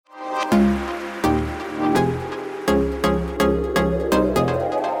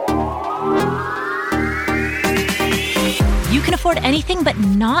afford anything, but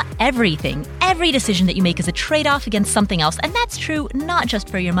not everything. Every decision that you make is a trade-off against something else, and that's true not just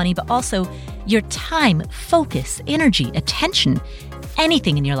for your money, but also your time, focus, energy, attention,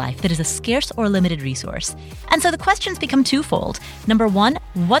 anything in your life that is a scarce or limited resource. And so the questions become twofold. Number one,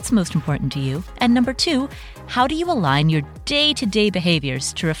 what's most important to you? And number two, how do you align your day-to-day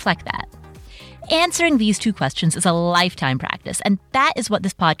behaviors to reflect that? Answering these two questions is a lifetime practice, and that is what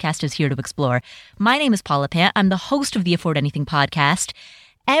this podcast is here to explore. My name is Paula Pant. I'm the host of the Afford Anything podcast.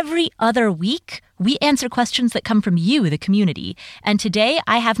 Every other week, we answer questions that come from you, the community. And today,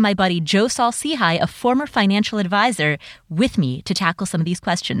 I have my buddy Joe Saul-Sehy, a former financial advisor, with me to tackle some of these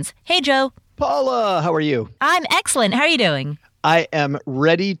questions. Hey, Joe. Paula, how are you? I'm excellent. How are you doing? I am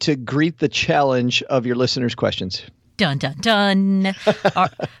ready to greet the challenge of your listeners' questions. Dun, dun, dun.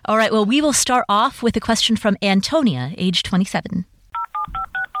 All right. Well, we will start off with a question from Antonia, age 27.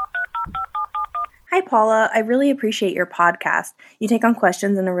 Hi, Paula. I really appreciate your podcast. You take on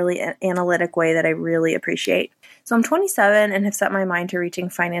questions in a really analytic way that I really appreciate. So I'm 27 and have set my mind to reaching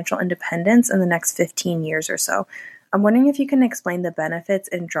financial independence in the next 15 years or so. I'm wondering if you can explain the benefits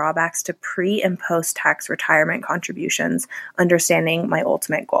and drawbacks to pre- and post-tax retirement contributions, understanding my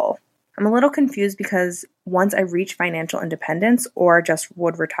ultimate goal. I'm a little confused because once I reach financial independence or just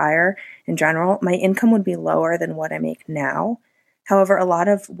would retire in general, my income would be lower than what I make now. However, a lot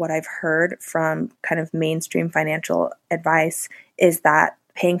of what I've heard from kind of mainstream financial advice is that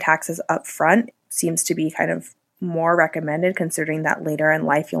paying taxes up front seems to be kind of more recommended, considering that later in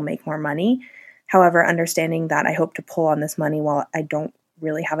life you'll make more money. However, understanding that I hope to pull on this money while I don't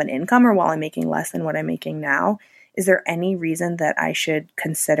really have an income or while I'm making less than what I'm making now, is there any reason that I should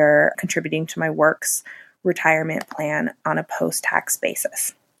consider contributing to my work's retirement plan on a post-tax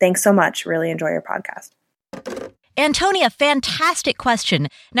basis? Thanks so much. Really enjoy your podcast. Antonia, fantastic question.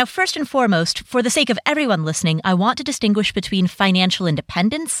 Now, first and foremost, for the sake of everyone listening, I want to distinguish between financial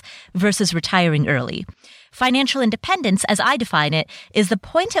independence versus retiring early. Financial independence, as I define it, is the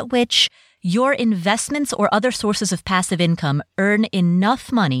point at which your investments or other sources of passive income earn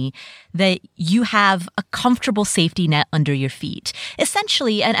enough money that you have a comfortable safety net under your feet.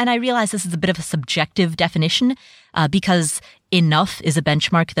 Essentially, and I realize this is a bit of a subjective definition because enough is a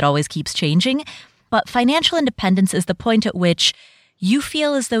benchmark that always keeps changing, but financial independence is the point at which you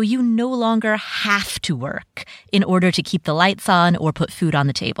feel as though you no longer have to work in order to keep the lights on or put food on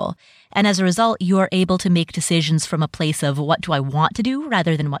the table. And as a result, you're able to make decisions from a place of what do I want to do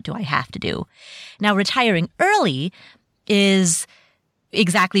rather than what do I have to do. Now, retiring early is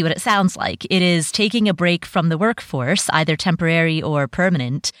exactly what it sounds like. It is taking a break from the workforce, either temporary or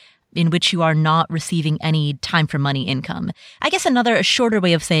permanent, in which you are not receiving any time for money income. I guess a shorter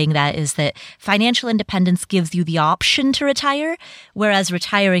way of saying that is that financial independence gives you the option to retire, whereas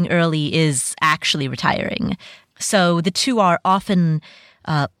retiring early is actually retiring. So the two are often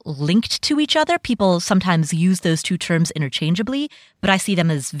linked to each other. People sometimes use those two terms interchangeably, but I see them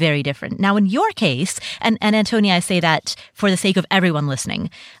as very different. Now, in your case, and Antonia, I say that for the sake of everyone listening,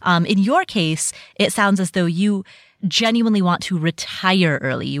 in your case, it sounds as though you genuinely want to retire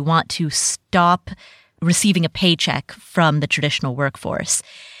early. You want to stop receiving a paycheck from the traditional workforce.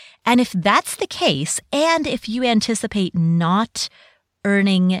 And if that's the case, and if you anticipate not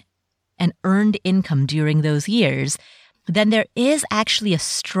earning an earned income during those years, then there is actually a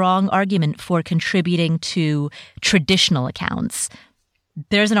strong argument for contributing to traditional accounts.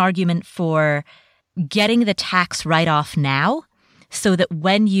 There's an argument for getting the tax write-off now so that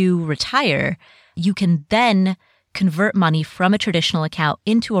when you retire, you can then convert money from a traditional account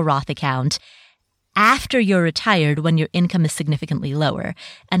into a Roth account after you're retired when your income is significantly lower.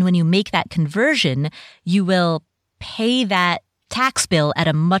 And when you make that conversion, you will pay that tax bill at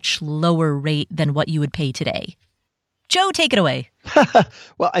a much lower rate than what you would pay today. Joe, take it away.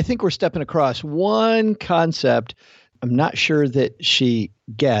 Well, I think we're stepping across one concept I'm not sure that she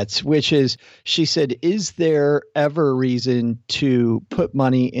gets, which is, she said, is there ever a reason to put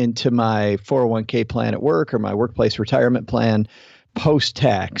money into my 401k plan at work or my workplace retirement plan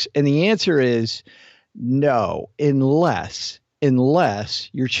post-tax? And the answer is no, unless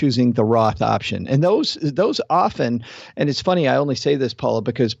you're choosing the Roth option. And those often, and it's funny, I only say this, Paula,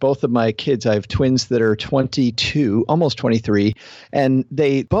 because both of my kids, I have twins that are 22, almost 23, and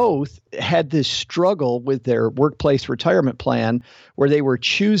they both had this struggle with their workplace retirement plan where they were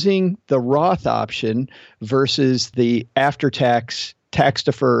choosing the Roth option versus the after-tax,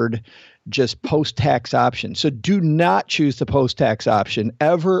 tax-deferred, just post-tax option. So do not choose the post-tax option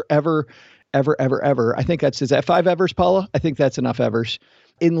ever. I think is that 5 evers, Paula? I think that's enough evers.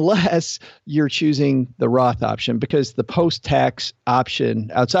 unless you're choosing the Roth option, because the post-tax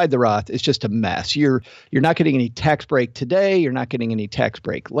option outside the Roth is just a mess. You're not getting any tax break today. You're not getting any tax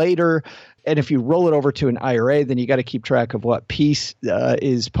break later. And if you roll it over to an IRA, then you got to keep track of what piece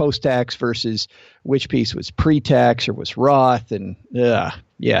is post-tax versus which piece was pre-tax or was Roth. And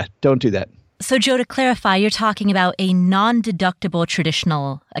don't do that. So, Joe, to clarify, you're talking about a non-deductible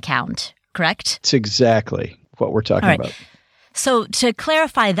traditional account, correct? It's exactly what we're talking about. So to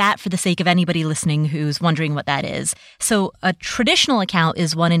clarify that for the sake of anybody listening who's wondering what that is. So a traditional account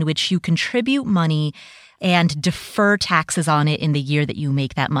is one in which you contribute money and defer taxes on it in the year that you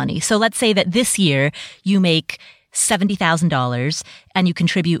make that money. So let's say that this year you make $70,000 and you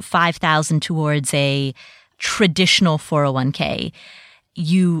contribute $5,000 towards a traditional 401k.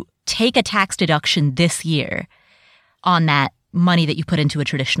 You take a tax deduction this year on that money that you put into a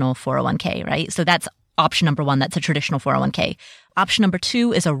traditional 401k, right? So that's option number one. That's a traditional 401k. Option number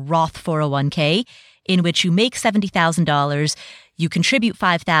two is a Roth 401k in which you make $70,000, you contribute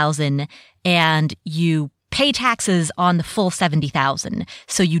 $5,000, and you pay taxes on the full $70,000.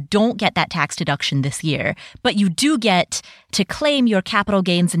 So you don't get that tax deduction this year, but you do get to claim your capital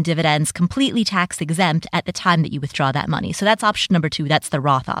gains and dividends completely tax exempt at the time that you withdraw that money. So that's option number two. That's the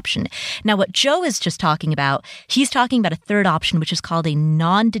Roth option. Now, what Joe is just talking about, he's talking about a third option, which is called a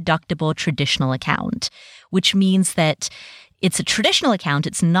non-deductible traditional account, which means that it's a traditional account.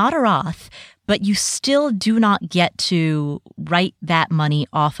 It's not a Roth, but you still do not get to write that money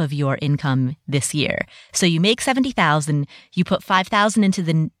off of your income this year. So you make $70,000, you put $5,000 into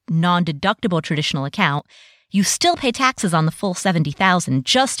the non-deductible traditional account. You still pay taxes on the full $70,000,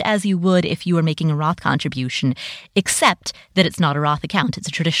 just as you would if you were making a Roth contribution, except that it's not a Roth account, it's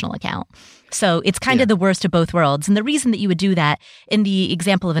a traditional account. So it's kind of the worst of both worlds. And the reason that you would do that in the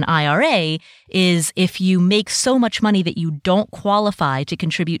example of an IRA is if you make so much money that you don't qualify to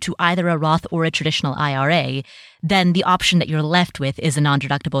contribute to either a Roth or a traditional IRA, then the option that you're left with is a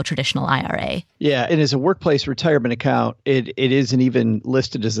non-deductible traditional IRA. Yeah, and as a workplace retirement account, it isn't even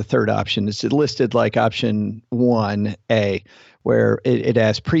listed as a third option. It's listed like option 1A, where it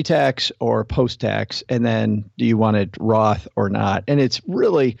asks pre-tax or post-tax, and then do you want it Roth or not? And it's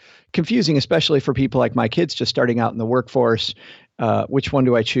really confusing, especially for people like my kids just starting out in the workforce. Which one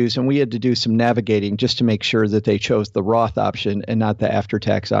do I choose? And we had to do some navigating just to make sure that they chose the Roth option and not the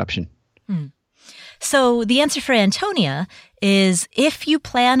after-tax option. So the answer for Antonia is if you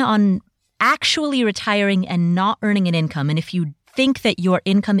plan on actually retiring and not earning an income, and if you think that your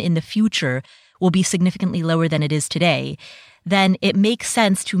income in the future will be significantly lower than it is today, then it makes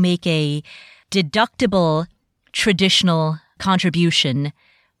sense to make a deductible traditional contribution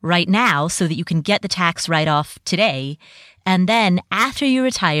right now so that you can get the tax write-off today. And then after you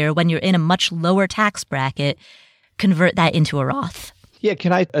retire, when you're in a much lower tax bracket, convert that into a Roth. Yeah,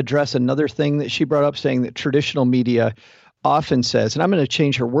 can I address another thing that she brought up, saying that traditional media often says, and I'm going to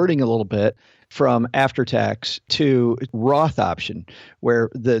change her wording a little bit from after tax to Roth option,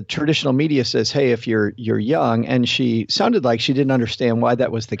 where the traditional media says, hey, if you're young, and she sounded like she didn't understand why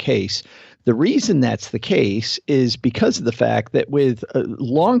that was the case. The reason that's the case is because of the fact that with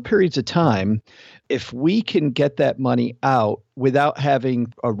long periods of time, if we can get that money out without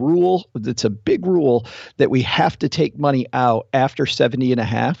having a rule, that's a big rule that we have to take money out after 70 and a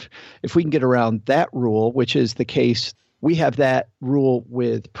half. If we can get around that rule, which is the case, we have that rule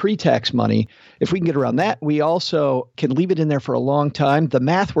with pre-tax money. If we can get around that, we also can leave it in there for a long time. The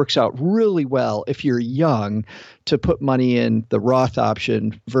math works out really well if you're young to put money in the Roth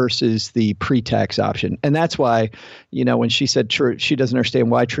option versus the pre-tax option. And that's why, when she said she doesn't understand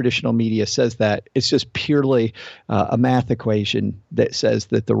why traditional media says that, it's just purely a math equation that says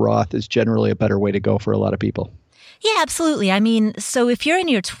that the Roth is generally a better way to go for a lot of people. Yeah, absolutely. I mean, so if you're in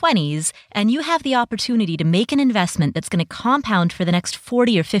your 20s and you have the opportunity to make an investment that's going to compound for the next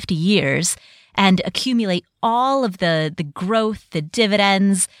 40 or 50 years and accumulate all of the growth, the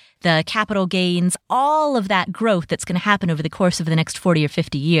dividends, the capital gains, all of that growth that's going to happen over the course of the next 40 or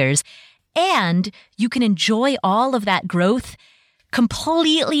 50 years, and you can enjoy all of that growth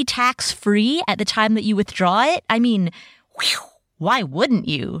completely tax-free at the time that you withdraw it, I mean, whew, why wouldn't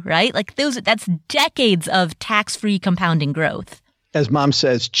you, right? Like that's decades of tax-free compounding growth. As Mom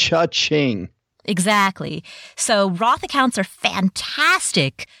says, cha-ching. Exactly. So Roth accounts are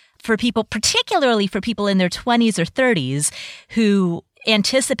fantastic for people, particularly for people in their 20s or 30s who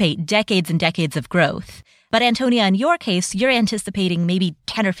anticipate decades and decades of growth. But Antonia, in your case, you're anticipating maybe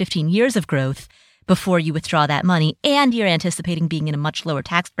 10 or 15 years of growth before you withdraw that money, and you're anticipating being in a much lower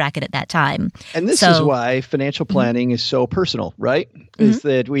tax bracket at that time. And this is why financial planning is so personal, right? Is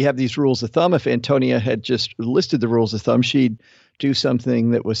that we have these rules of thumb. If Antonia had just listed the rules of thumb, she'd do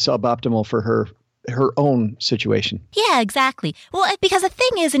something that was suboptimal for her own situation. Yeah, exactly. Well, because the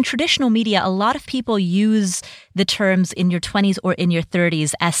thing is, in traditional media, a lot of people use the terms in your 20s or in your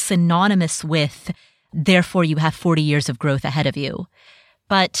 30s as synonymous with, therefore you have 40 years of growth ahead of you.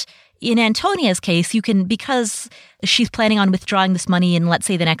 But in Antonia's case, you can, because she's planning on withdrawing this money in, let's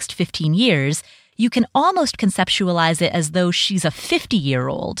say, the next 15 years, you can almost conceptualize it as though she's a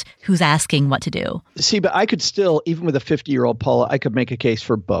 50-year-old who's asking what to do. See, but I could still, even with a 50-year-old, Paula, I could make a case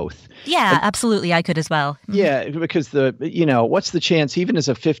for both. Yeah, absolutely. I could as well. Yeah, because what's the chance, even as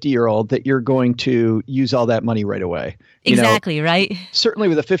a 50-year-old, that you're going to use all that money right away? Exactly, right? Certainly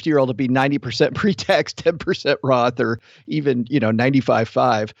with a 50-year-old, it'd be 90% pre-tax, 10% Roth, or even,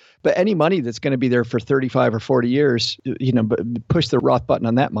 95.5. But any money that's going to be there for 35 or 40 years, push the Roth button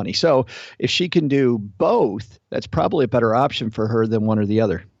on that money. So if she can do both, that's probably a better option for her than one or the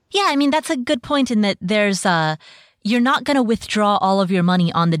other. Yeah, I mean, that's a good point in that there's you're not going to withdraw all of your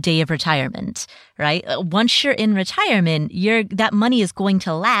money on the day of retirement, right? Once you're in retirement, that money is going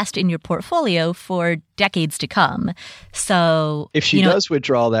to last in your portfolio for decades to come. So if she does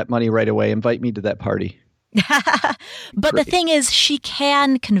withdraw that money right away, invite me to that party. But the thing is, she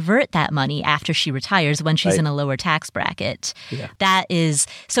can convert that money after she retires when she's in a lower tax bracket. Yeah. That is,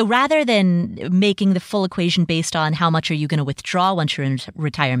 so rather than making the full equation based on how much are you going to withdraw once you're in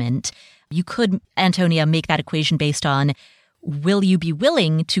retirement, you could, Antonia, make that equation based on, will you be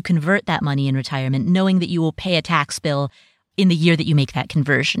willing to convert that money in retirement, knowing that you will pay a tax bill in the year that you make that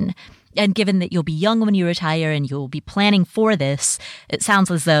conversion? And given that you'll be young when you retire and you'll be planning for this, it sounds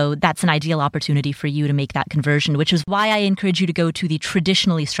as though that's an ideal opportunity for you to make that conversion, which is why I encourage you to go to the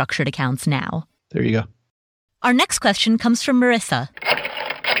traditionally structured accounts now. There you go. Our next question comes from Marissa.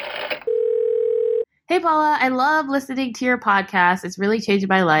 Hey, Paula, I love listening to your podcast. It's really changed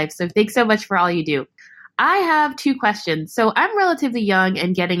my life. So thanks so much for all you do. I have 2 questions. So I'm relatively young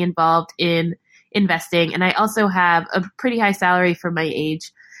and getting involved in investing, and I also have a pretty high salary for my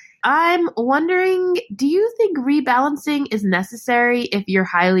age. I'm wondering, do you think rebalancing is necessary if you're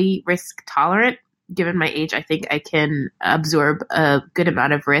highly risk tolerant? Given my age, I think I can absorb a good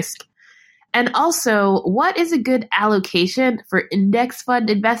amount of risk. And also, what is a good allocation for index fund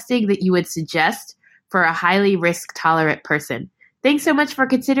investing that you would suggest for a highly risk tolerant person? Thanks so much for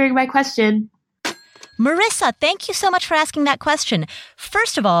considering my question. Marissa, thank you so much for asking that question.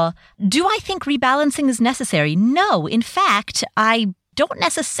 First of all, do I think rebalancing is necessary? No. In fact, I don't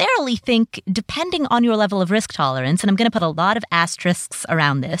necessarily think, depending on your level of risk tolerance, and I'm going to put a lot of asterisks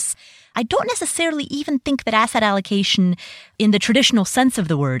around this, I don't necessarily even think that asset allocation in the traditional sense of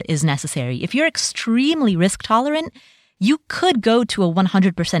the word is necessary. If you're extremely risk tolerant, you could go to a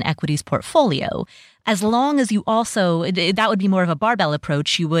 100% equities portfolio. As long as you also, that would be more of a barbell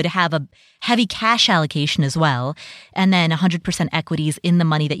approach, you would have a heavy cash allocation as well, and then 100% equities in the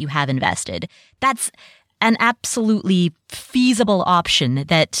money that you have invested. That's an absolutely feasible option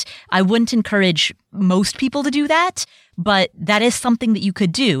that I wouldn't encourage most people to do that, but that is something that you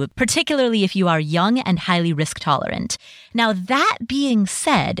could do, particularly if you are young and highly risk tolerant. Now, that being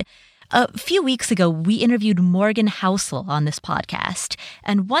said, a few weeks ago, we interviewed Morgan Housel on this podcast,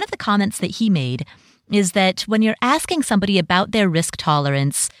 and one of the comments that he made is that when you're asking somebody about their risk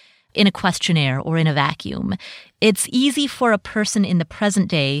tolerance in a questionnaire or in a vacuum, it's easy for a person in the present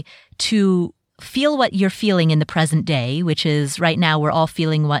day to feel what you're feeling in the present day, which is right now we're all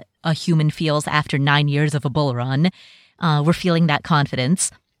feeling what a human feels after 9 years of a bull run. We're feeling that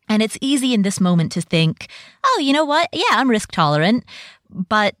confidence. And it's easy in this moment to think, oh, you know what? Yeah, I'm risk tolerant.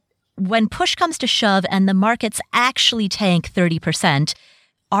 But when push comes to shove and the markets actually tank 30%,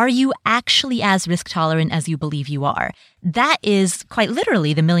 are you actually as risk tolerant as you believe you are? That is quite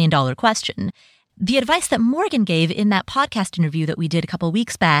literally the $1 million question. The advice that Morgan gave in that podcast interview that we did a couple of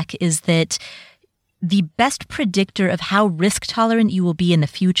weeks back is that the best predictor of how risk tolerant you will be in the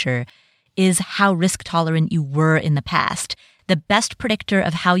future is how risk tolerant you were in the past. The best predictor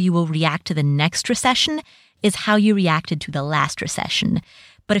of how you will react to the next recession is how you reacted to the last recession.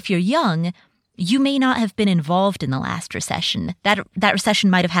 But if you're young, you may not have been involved in the last recession. That recession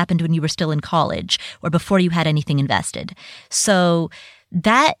might have happened when you were still in college or before you had anything invested. So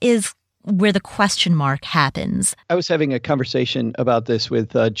that is where the question mark happens. I was having a conversation about this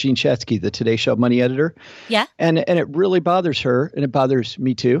with Jean Chatzky, the Today Show money editor. Yeah. And it really bothers her, and it bothers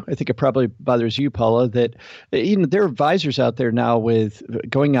me too. I think it probably bothers you, Paula, that there are advisors out there now with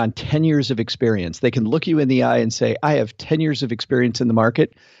going on 10 years of experience. They can look you in the eye and say, I have 10 years of experience in the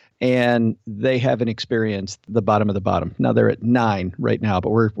market, and they haven't experienced the bottom of the bottom. Now they're at 9 right now, but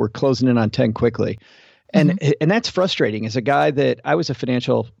we're closing in on 10 quickly. And that's frustrating. As a guy that I was a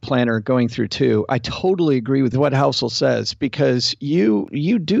financial planner going through too, I totally agree with what Housel says, because you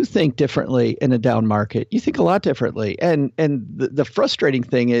do think differently in a down market. You think a lot differently. And the frustrating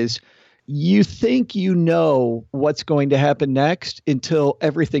thing is you think you know what's going to happen next until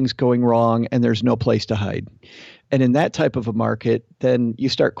everything's going wrong and there's no place to hide. And in that type of a market, then you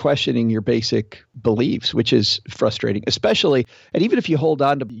start questioning your basic beliefs, which is frustrating, especially, and even if you hold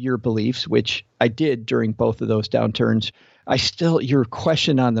on to your beliefs, which I did during both of those downturns, you're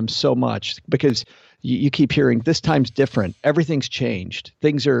questioning on them so much because you keep hearing this time's different. Everything's changed.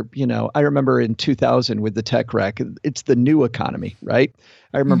 Things are, I remember in 2000 with the tech wreck, it's the new economy, right?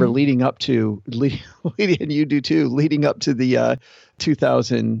 I remember leading up to, and you do too, leading up to the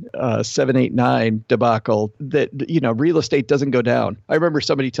 2007, 8, 9 debacle that, real estate doesn't go down. I remember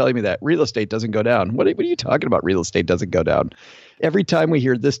somebody telling me that real estate doesn't go down. What are you talking about? Real estate doesn't go down. Every time we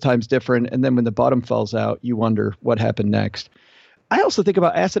hear this time's different, and then when the bottom falls out, you wonder what happened next. I also think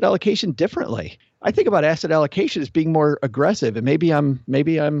about asset allocation differently. I think about asset allocation as being more aggressive, and maybe I don't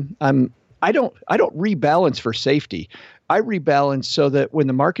rebalance for safety. I rebalance so that when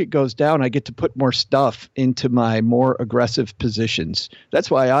the market goes down, I get to put more stuff into my more aggressive positions.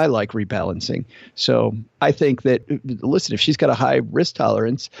 That's why I like rebalancing. So I think that, listen, if she's got a high risk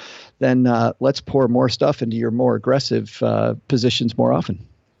tolerance, then let's pour more stuff into your more aggressive positions more often.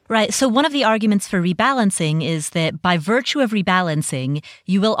 Right. So one of the arguments for rebalancing is that by virtue of rebalancing,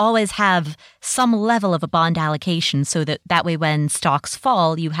 you will always have some level of a bond allocation so that way when stocks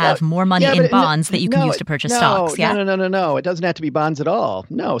fall, you have more money in bonds that you can use to purchase stocks. Yeah? No. It doesn't have to be bonds at all.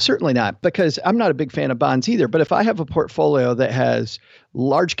 No, certainly not, because I'm not a big fan of bonds either. But if I have a portfolio that has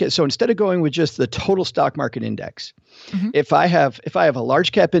large cap, so instead of going with just the total stock market index, if I have a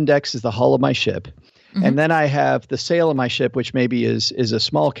large cap index as the hull of my ship, and then I have the sail of my ship, which maybe is a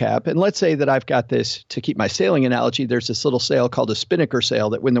small cap. And let's say that I've got this, to keep my sailing analogy, there's this little sail called a spinnaker sail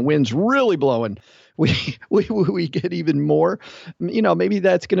that when the wind's really blowing, we get even more. Maybe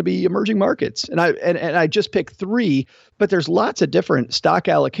that's going to be emerging markets. And I just picked 3, but there's lots of different stock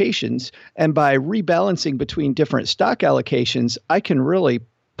allocations. And by rebalancing between different stock allocations, I can really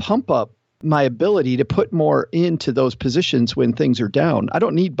pump up my ability to put more into those positions when things are down. I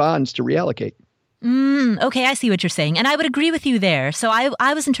don't need bonds to reallocate. Okay, I see what you're saying. And I would agree with you there. So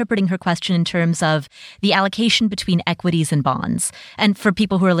I was interpreting her question in terms of the allocation between equities and bonds. And for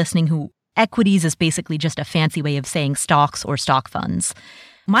people who are listening, who equities is basically just a fancy way of saying stocks or stock funds.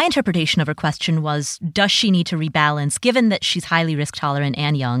 My interpretation of her question was, does she need to rebalance, given that she's highly risk tolerant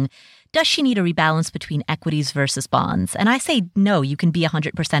and young? Does she need a rebalance between equities versus bonds? And I say, no, you can be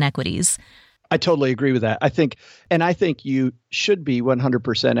 100% equities. I totally agree with that. I think you should be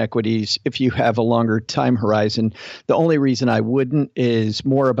 100% equities if you have a longer time horizon. The only reason I wouldn't is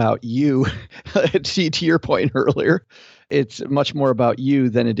more about you. To your point earlier, it's much more about you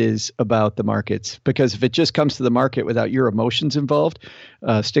than it is about the markets. Because if it just comes to the market without your emotions involved,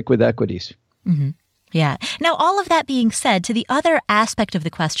 stick with equities. Mm-hmm. Yeah. Now, all of that being said, to the other aspect of the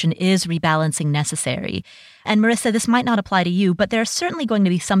question, is rebalancing necessary? And Marissa, this might not apply to you, but there are certainly going to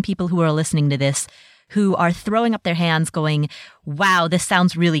be some people who are listening to this who are throwing up their hands going, wow, this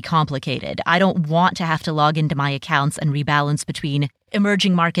sounds really complicated. I don't want to have to log into my accounts and rebalance between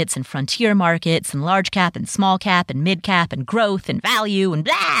emerging markets and frontier markets and large cap and small cap and mid cap and growth and value and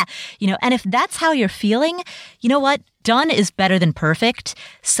blah. And if that's how you're feeling, you know what? Done is better than perfect.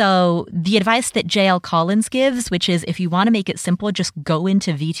 So the advice that JL Collins gives, which is if you want to make it simple, just go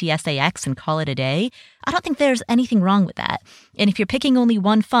into VTSAX and call it a day. I don't think there's anything wrong with that. And if you're picking only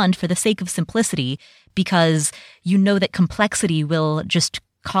one fund for the sake of simplicity, because you know that complexity will just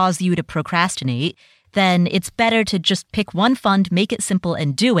cause you to procrastinate, then it's better to just pick one fund, make it simple,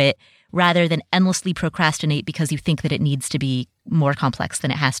 and do it, rather than endlessly procrastinate because you think that it needs to be more complex than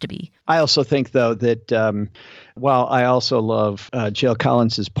it has to be. I also think, though, that while I also love JL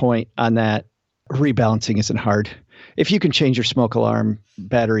Collins's point on that, rebalancing isn't hard. If you can change your smoke alarm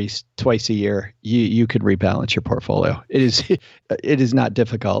batteries twice a year, you could rebalance your portfolio. It is not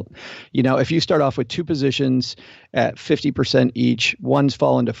difficult. If you start off with 2 positions at 50% each, one's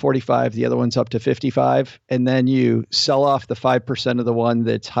fallen to 45, the other one's up to 55, and then you sell off the 5% of the one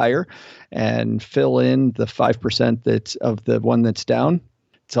that's higher and fill in the 5% that's of the one that's down,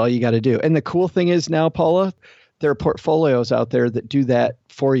 that's all you got to do. And the cool thing is now, Paula, there are portfolios out there that do that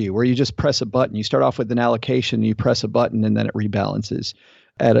for you, where you just press a button. You start off with an allocation, you press a button, and then it rebalances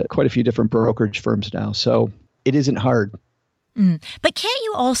at quite a few different brokerage firms now. So it isn't hard. But can't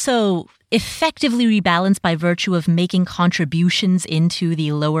you also effectively rebalance by virtue of making contributions into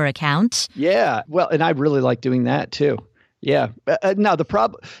the lower account? Yeah. Well, and I really like doing that too. Yeah. Now,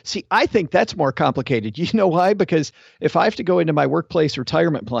 I think that's more complicated. You know why? Because if I have to go into my workplace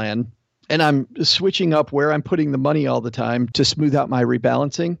retirement plan and I'm switching up where I'm putting the money all the time to smooth out my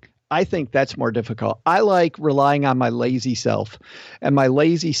rebalancing, I think that's more difficult. I like relying on my lazy self. And my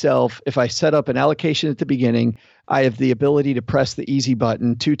lazy self, if I set up an allocation at the beginning, I have the ability to press the easy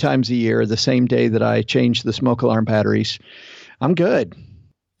button 2 times a year, the same day that I change the smoke alarm batteries. I'm good.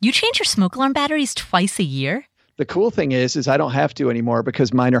 You change your smoke alarm batteries twice a year? The cool thing is I don't have to anymore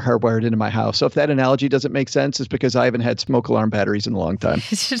because mine are hardwired into my house. So if that analogy doesn't make sense, it's because I haven't had smoke alarm batteries in a long time.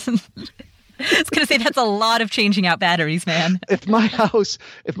 I was going to say that's a lot of changing out batteries, man. If my house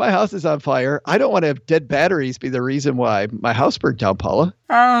is on fire, I don't want to have dead batteries be the reason why my house burned down, Paula.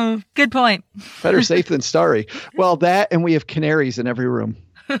 Oh, good point. Better safe than sorry. Well, that and we have canaries in every room.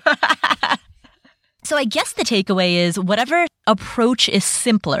 So I guess the takeaway is whatever approach is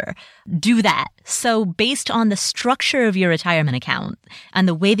simpler, do that. So based on the structure of your retirement account and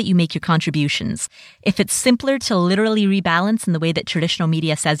the way that you make your contributions, if it's simpler to literally rebalance in the way that traditional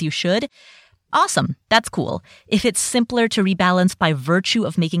media says you should, awesome. That's cool. If it's simpler to rebalance by virtue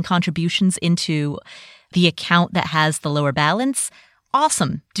of making contributions into the account that has the lower balance,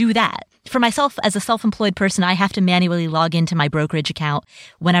 awesome. Do that. For myself, as a self-employed person, I have to manually log into my brokerage account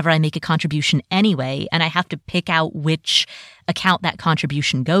whenever I make a contribution anyway, and I have to pick out which account that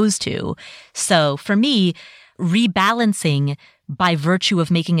contribution goes to. So for me, rebalancing by virtue of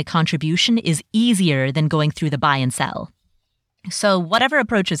making a contribution is easier than going through the buy and sell. So whatever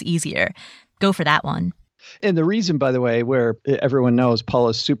approach is easier, go for that one. And the reason, by the way, where everyone knows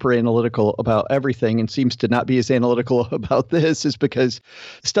Paula's super analytical about everything and seems to not be as analytical about this is because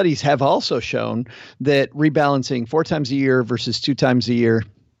studies have also shown that rebalancing 4 times a year versus 2 times a year,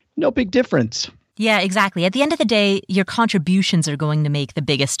 no big difference. Yeah, exactly. At the end of the day, your contributions are going to make the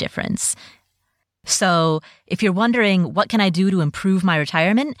biggest difference. So if you're wondering, what can I do to improve my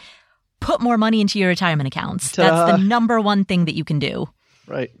retirement? Put more money into your retirement accounts. That's the number one thing that you can do.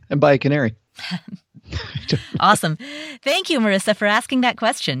 Right. And buy a canary. Awesome. Thank you, Marissa, for asking that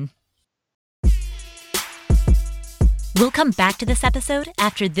question. We'll come back to this episode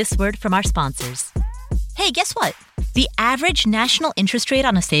after this word from our sponsors. Hey, guess what? The average national interest rate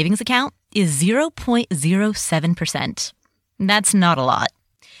on a savings account is 0.07%. That's not a lot.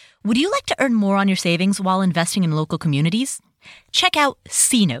 Would you like to earn more on your savings while investing in local communities? Check out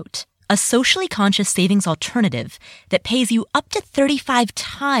C-Note, a socially conscious savings alternative that pays you up to 35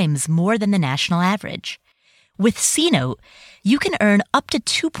 times more than the national average. With C-Note, you can earn up to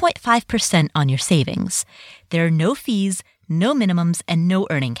 2.5% on your savings. There are no fees, no minimums, and no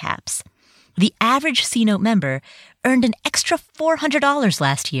earning caps. The average C-Note member earned an extra $400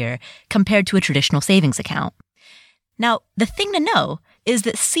 last year compared to a traditional savings account. Now, the thing to know is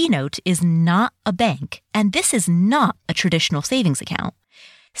that C-Note is not a bank, and this is not a traditional savings account.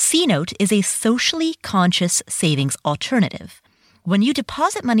 C-Note is a socially conscious savings alternative. When you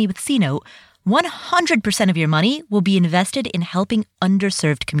deposit money with C-Note, 100% of your money will be invested in helping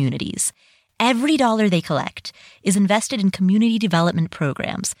underserved communities. Every dollar they collect is invested in community development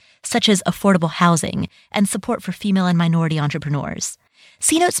programs, such as affordable housing and support for female and minority entrepreneurs.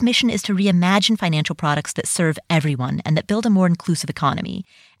 C-Note's mission is to reimagine financial products that serve everyone and that build a more inclusive economy.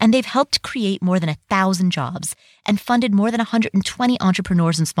 And they've helped create more than 1,000 jobs and funded more than 120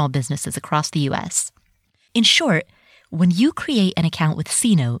 entrepreneurs and small businesses across the U.S. In short, when you create an account with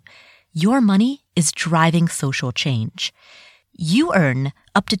C-Note, your money is driving social change. You earn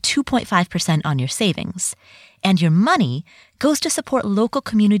up to 2.5% on your savings, and your money goes to support local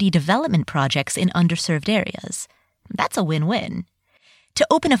community development projects in underserved areas. That's a win-win. To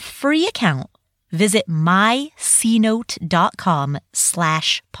open a free account, visit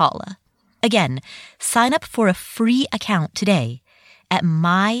mycnote.com/Paula. Again, sign up for a free account today at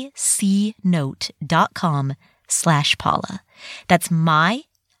mycnote.com/Paula. That's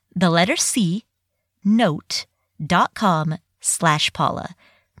the letter C, note.com/Paula.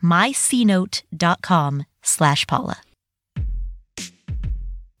 mycnote.com/Paula.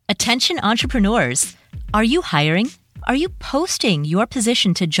 Attention entrepreneurs. Are you hiring? Are you posting your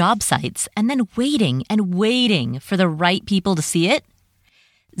position to job sites and then waiting for the right people to see it?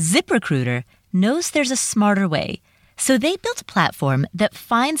 ZipRecruiter knows there's a smarter way, so they built a platform that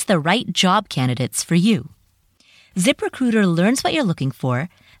finds the right job candidates for you. ZipRecruiter learns what you're looking for,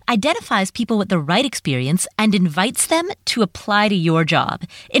 identifies people with the right experience, and invites them to apply to your job.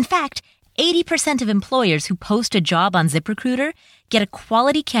 In fact, 80% of employers who post a job on ZipRecruiter get a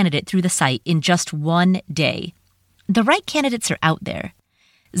quality candidate through the site in just 1 day. The right candidates are out there.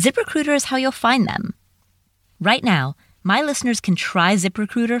 ZipRecruiter is how you'll find them. Right now, my listeners can try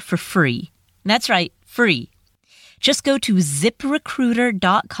ZipRecruiter for free. That's right, free. Just go to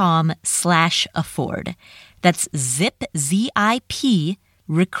ziprecruiter.com/afford. That's ZIP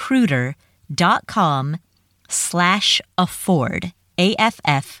recruiter.com/afford.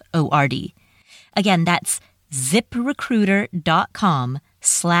 AFFORD. Again, that's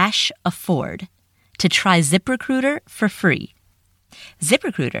ziprecruiter.com/afford to try ZipRecruiter for free.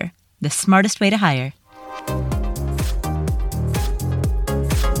 ZipRecruiter, the smartest way to hire.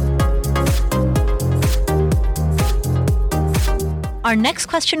 Our next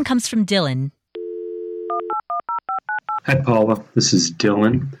question comes from Dylan. Hi, Paula. This is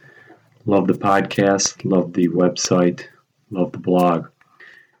Dylan. Love the podcast, love the website, love the blog.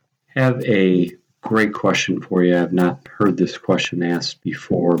 Have a great question for you. I've not heard this question asked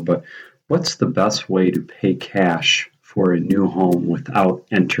before, but what's the best way to pay cash for a new home without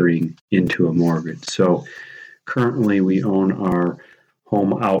entering into a mortgage? So currently we own our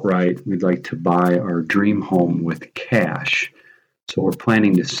home outright. We'd like to buy our dream home with cash. So we're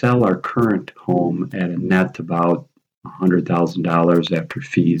planning to sell our current home at a net about $100,000 after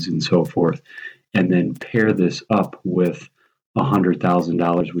fees and so forth, and then pair this up with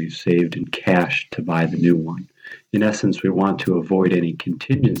 $100,000 we've saved in cash to buy the new one. In essence, we want to avoid any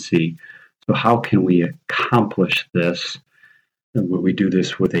contingency. So how can we accomplish this? And would we do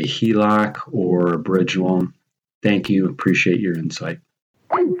this with a HELOC or a bridge loan? Thank you. Appreciate your insight.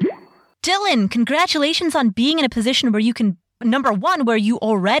 Dylan, congratulations on being in a position where you can, number one, where you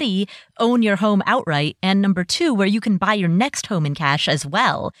already own your home outright, and number two, where you can buy your next home in cash as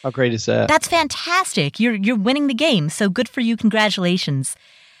well. How great is that? That's fantastic. You're winning the game. So good for you. Congratulations.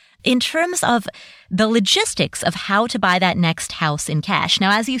 In terms of the logistics of how to buy that next house in cash.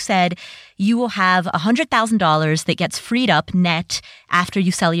 Now, as you said, you will have $100,000 that gets freed up net after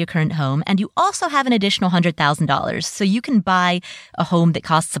you sell your current home. And you also have an additional $100,000. So you can buy a home that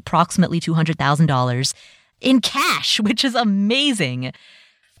costs approximately $200,000 in cash, which is amazing.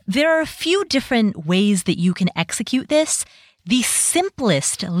 There are a few different ways that you can execute this. The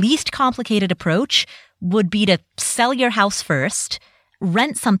simplest, least complicated approach would be to sell your house first,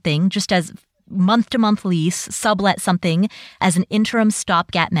 rent something just as month-to-month lease, sublet something as an interim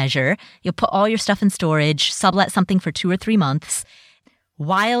stopgap measure. You'll put all your stuff in storage, sublet something for 2 or 3 months.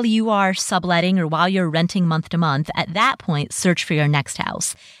 While you are subletting or while you're renting month to month, at that point, search for your next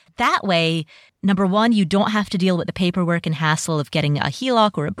house. That way, number one, you don't have to deal with the paperwork and hassle of getting a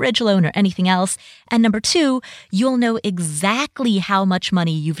HELOC or a bridge loan or anything else. And number two, you'll know exactly how much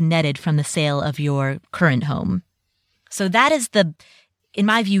money you've netted from the sale of your current home. So that is the, in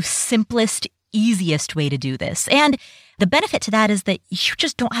my view, simplest, easiest way to do this. And the benefit to that is that you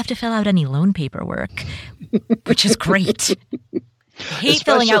just don't have to fill out any loan paperwork, which is great. I hate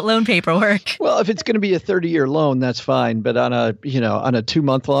filling out loan paperwork. Well, if it's going to be a 30-year loan, that's fine. But on a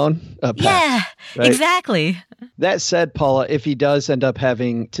 2-month loan, yeah, right? Exactly. That said, Paula, if he does end up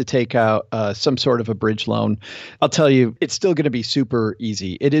having to take out some sort of a bridge loan, I'll tell you, it's still going to be super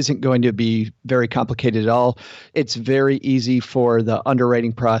easy. It isn't going to be very complicated at all. It's very easy for the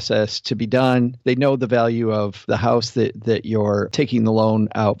underwriting process to be done. They know the value of the house that you're taking the loan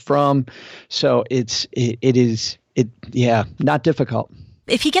out from. So it is not difficult.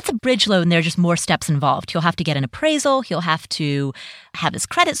 If he gets a bridge loan, there are just more steps involved. He'll have to get an appraisal. He'll have to have his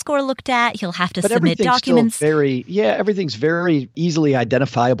credit score looked at. He'll have to submit documents. Everything's very easily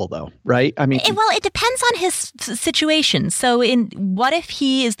identifiable, though, right? I mean, well, it depends on his situation. So, what if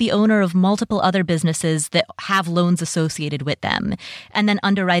he is the owner of multiple other businesses that have loans associated with them, and then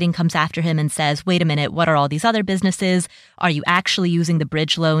underwriting comes after him and says, "Wait a minute, what are all these other businesses? Are you actually using the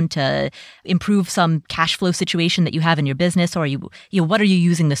bridge loan to improve some cash flow situation that you have in your business, or what are you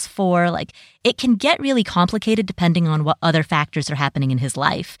using this for?" Like, it can get really complicated depending on what other factors are happening in his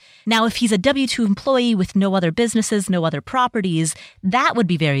life. Now, if he's a W-2 employee with no other businesses, no other properties, that would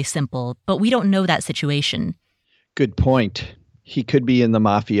be very simple, but we don't know that situation. Good point. He could be in the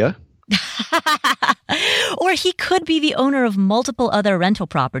mafia. Or he could be the owner of multiple other rental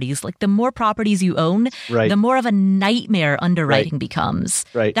properties. Like, the more properties you own, the more of a nightmare underwriting becomes.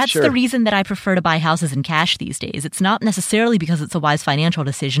 Right. That's the reason that I prefer to buy houses in cash these days. It's not necessarily because it's a wise financial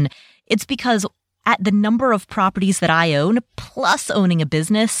decision. It's because at the number of properties that I own, plus owning a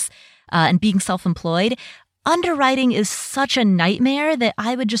business and being self-employed, underwriting is such a nightmare that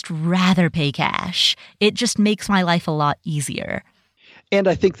I would just rather pay cash. It just makes my life a lot easier. And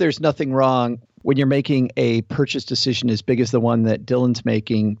I think there's nothing wrong when you're making a purchase decision as big as the one that Dylan's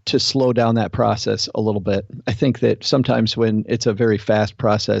making to slow down that process a little bit. I think that sometimes when it's a very fast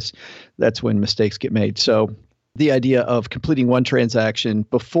process, that's when mistakes get made. So the idea of completing one transaction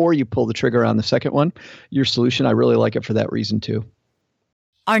before you pull the trigger on the second one, your solution, I really like it for that reason too.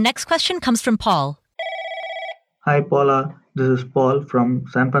 Our next question comes from Paul. Hi Paula, this is Paul from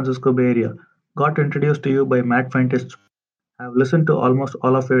San Francisco Bay Area. Got introduced to you by Matt Fintis. I've listened to almost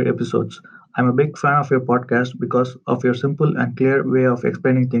all of your episodes. I'm a big fan of your podcast because of your simple and clear way of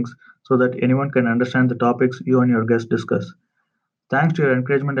explaining things so that anyone can understand the topics you and your guests discuss. Thanks to your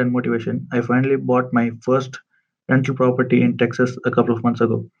encouragement and motivation, I finally bought my first rental property in Texas a couple of months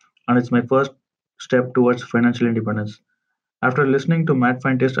ago, and it's my first step towards financial independence. After listening to Matt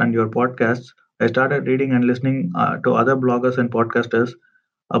Fintis and your podcasts, I started reading and listening to other bloggers and podcasters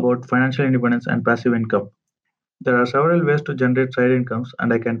about financial independence and passive income. There are several ways to generate side incomes,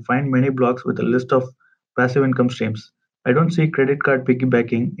 and I can find many blogs with a list of passive income streams. I don't see credit card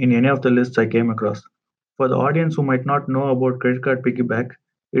piggybacking in any of the lists I came across. For the audience who might not know about credit card piggyback,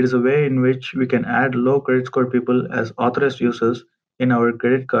 it is a way in which we can add low credit score people as authorized users in our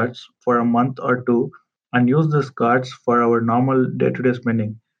credit cards for a month or two and use these cards for our normal day-to-day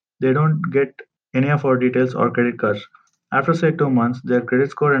spending. They don't get any of our details or credit cards. After say 2 months, their credit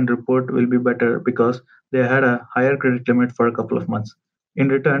score and report will be better because they had a higher credit limit for a couple of months. In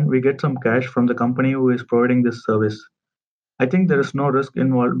return, we get some cash from the company who is providing this service. I think there is no risk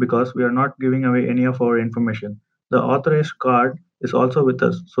involved because we are not giving away any of our information. The authorized card is also with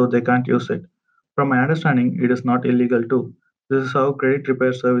us, so they can't use it. From my understanding, it is not illegal too. This is how credit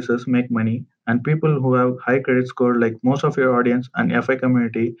repair services make money, and people who have high credit score, like most of your audience and FI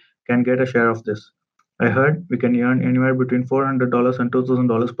community, can get a share of this. I heard we can earn anywhere between $400 and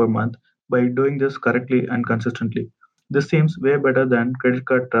 $2,000 per month by doing this correctly and consistently. This seems way better than credit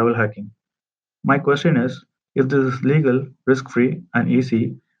card travel hacking. My question is, if this is legal, risk-free, and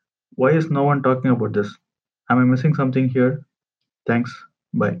easy, why is no one talking about this? Am I missing something here? Thanks.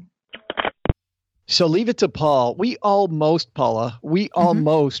 Bye. So leave it to Paul. Paula, we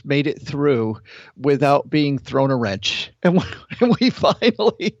almost made it through without being thrown a wrench. And we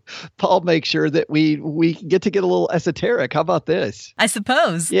finally, Paul makes sure that we get a little esoteric. How about this? I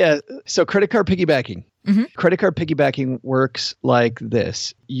suppose. Yeah. So credit card piggybacking. Mm-hmm. Credit card piggybacking works like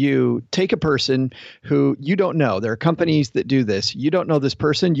this. You take a person who you don't know. There are companies that do this. You don't know this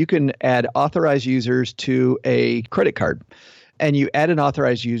person. You can add authorized users to a credit card. And you add an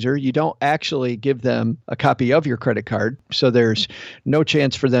authorized user, you don't actually give them a copy of your credit card. So there's no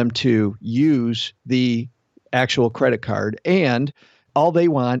chance for them to use the actual credit card. And all they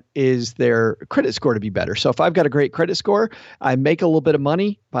want is their credit score to be better. So if I've got a great credit score, I make a little bit of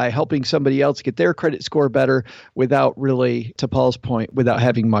money by helping somebody else get their credit score better without really, to Paul's point, without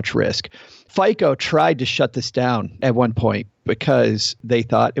having much risk. FICO tried to shut this down at one point because they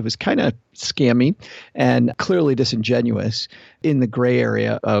thought it was kind of scammy and clearly disingenuous in the gray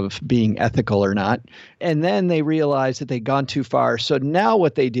area of being ethical or not. And then they realized that they'd gone too far. So now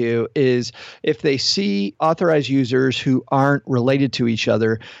what they do is if they see authorized users who aren't related to each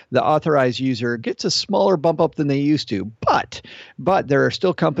other, the authorized user gets a smaller bump up than they used to. But there are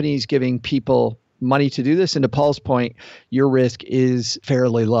still companies giving people money to do this. And to Paul's point, your risk is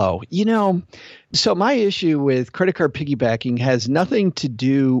fairly low. So my issue with credit card piggybacking has nothing to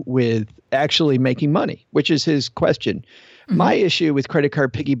do with actually making money, which is his question. Mm-hmm. My issue with credit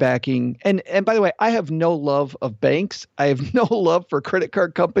card piggybacking, and by the way, I have no love of banks. I have no love for credit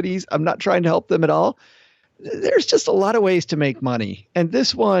card companies. I'm not trying to help them at all. There's just a lot of ways to make money. And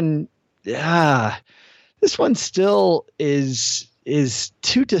this one still is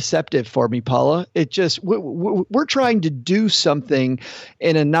too deceptive for me, Paula. It just, we're trying to do something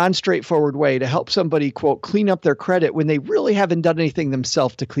in a non-straightforward way to help somebody, quote, clean up their credit when they really haven't done anything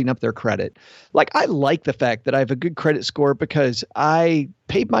themselves to clean up their credit. Like, I like the fact that I have a good credit score because I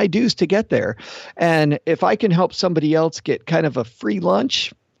paid my dues to get there. And if I can help somebody else get kind of a free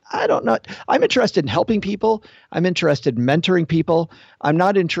lunch, I don't know. I'm interested in helping people. I'm interested in mentoring people. I'm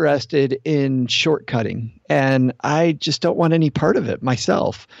not interested in shortcutting. And I just don't want any part of it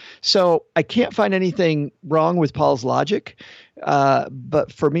myself. So I can't find anything wrong with Paul's logic.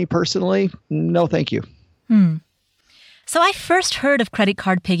 But for me personally, no, thank you. So I first heard of credit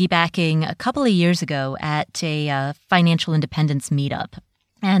card piggybacking a couple of years ago at a financial independence meetup.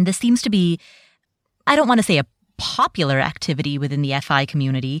 And this seems to be, I don't want to say a popular activity within the FI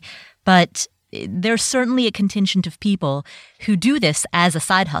community, but there's certainly a contingent of people who do this as a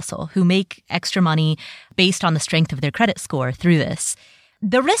side hustle, who make extra money based on the strength of their credit score through this.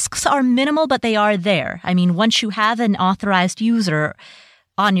 The risks are minimal, but they are there. I mean, once you have an authorized user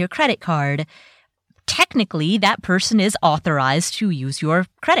on your credit card, technically that person is authorized to use your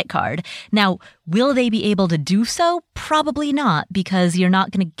credit card. Now, will they be able to do so? Probably not, because you're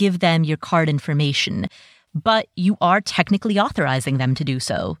not going to give them your card information. But you are technically authorizing them to do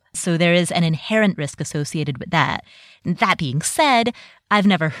so. So there is an inherent risk associated with that. That being said, I've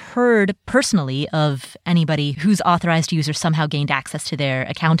never heard personally of anybody whose authorized user somehow gained access to their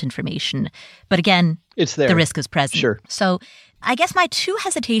account information. But again, it's there. The risk is present. Sure. So I guess my two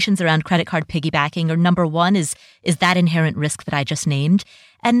hesitations around credit card piggybacking are, number one, is that inherent risk that I just named.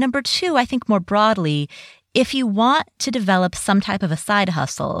 And number two, I think more broadly, if you want to develop some type of a side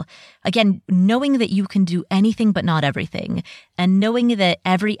hustle, again, knowing that you can do anything but not everything, and knowing that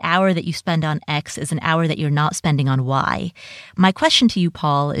every hour that you spend on X is an hour that you're not spending on Y. My question to you,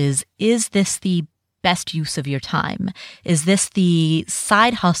 Paul, is this the best use of your time? Is this the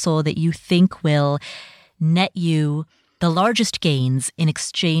side hustle that you think will net you the largest gains in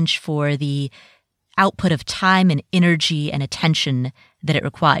exchange for the output of time and energy and attention that it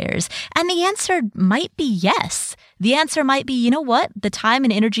requires? And the answer might be yes. The answer might be, you know what? The time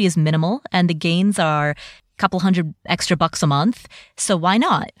and energy is minimal and the gains are a couple $100 extra a month. So why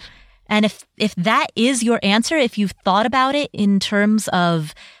not? And if that is your answer, if you've thought about it in terms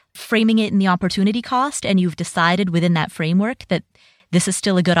of framing it in the opportunity cost and you've decided within that framework that this is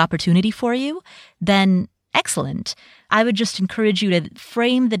still a good opportunity for you, then excellent. I would just encourage you to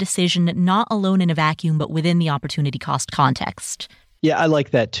frame the decision not alone in a vacuum, but within the opportunity cost context. Yeah, I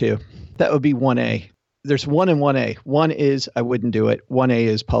like that too. That would be 1A. There's 1 and 1A. 1 is I wouldn't do it. 1A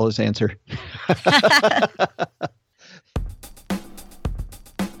is Paula's answer.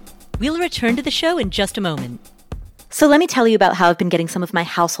 We'll return to the show in just a moment. So let me tell you about how I've been getting some of my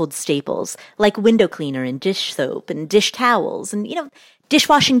household staples, like window cleaner and dish soap and dish towels and,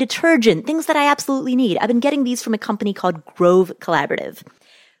 dishwashing detergent, things that I absolutely need. I've been getting these from a company called Grove Collaborative.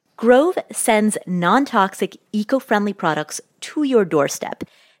 Grove sends non-toxic, eco-friendly products to your doorstep.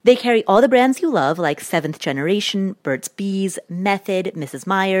 They carry all the brands you love, like 7th Generation, Burt's Bees, Method, Mrs.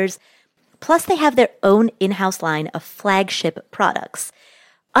 Meyer's. Plus, they have their own in-house line of flagship products.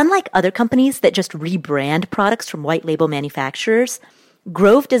 Unlike other companies that just rebrand products from white label manufacturers,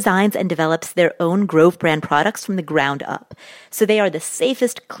 Grove designs and develops their own Grove brand products from the ground up. So they are the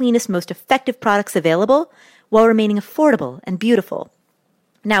safest, cleanest, most effective products available while remaining affordable and beautiful.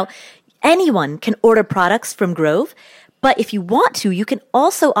 Now, anyone can order products from Grove, but if you want to, you can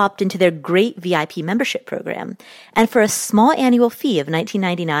also opt into their great VIP membership program. And for a small annual fee of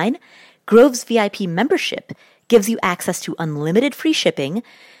 $19.99, Grove's VIP membership gives you access to unlimited free shipping,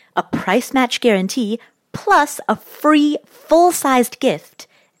 a price match guarantee, plus a free full-sized gift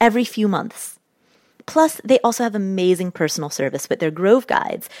every few months. Plus, they also have amazing personal service with their Grove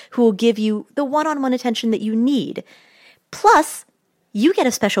guides who will give you the one-on-one attention that you need. Plus, you get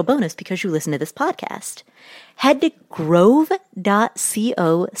a special bonus because you listen to this podcast. Head to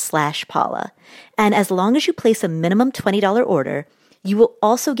grove.co/Paula. And as long as you place a minimum $20 order, you will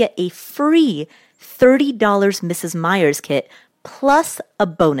also get a free $30 Mrs. Meyer's kit plus a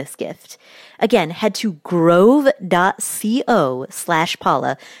bonus gift. Again, head to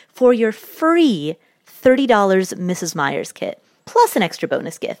grove.co/Paula for your free $30 Mrs. Meyer's kit, plus an extra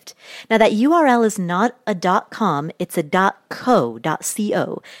bonus gift. Now, that URL is not a .com, it's a .co.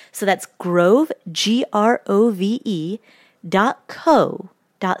 So that's Grove,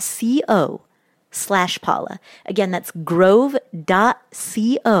 grove.co.co/Paula. Again, that's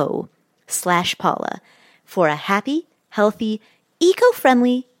grove.co/Paula for a happy, healthy,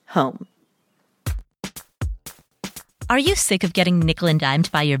 eco-friendly home. Are you sick of getting nickel and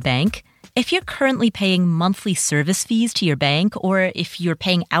dimed by your bank? If you're currently paying monthly service fees to your bank, or if you're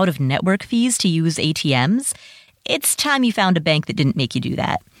paying out-of-network fees to use ATMs, it's time you found a bank that didn't make you do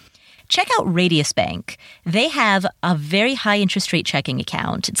that. Check out Radius Bank. They have a very high interest rate checking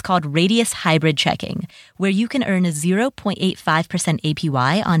account. It's called Radius Hybrid Checking, where you can earn a 0.85%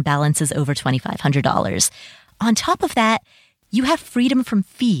 APY on balances over $2,500. On top of that, you have freedom from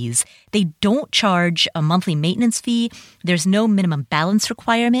fees. They don't charge a monthly maintenance fee. There's no minimum balance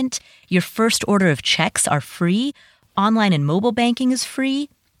requirement. Your first order of checks are free. Online and mobile banking is free.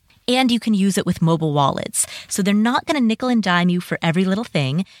 And you can use it with mobile wallets. So they're not going to nickel and dime you for every little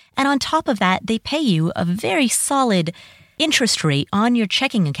thing. And on top of that, they pay you a very solid interest rate on your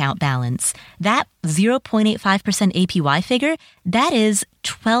checking account balance. That 0.85% APY figure, that is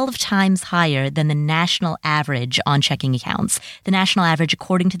 12 times higher than the national average on checking accounts. The national average,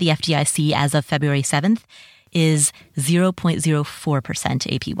 according to the FDIC as of February 7th, is 0.04%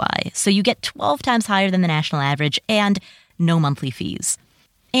 APY. So you get 12 times higher than the national average and no monthly fees.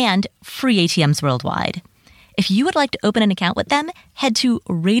 And free ATMs worldwide. If you would like to open an account with them, head to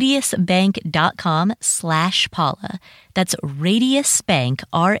radiusbank.com/Paula. That's Radius Bank,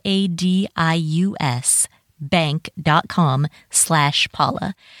 RADIUS,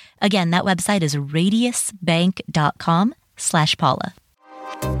 bank.com/Paula. Again, that website is radiusbank.com/Paula.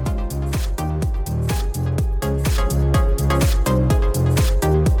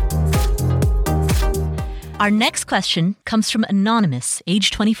 Our next question comes from Anonymous, age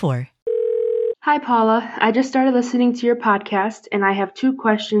 24. Hi, Paula. I just started listening to your podcast, and I have 2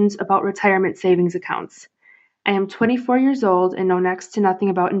 questions about retirement savings accounts. I am 24 years old and know next to nothing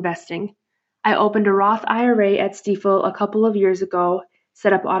about investing. I opened a Roth IRA at Stifel a couple of years ago,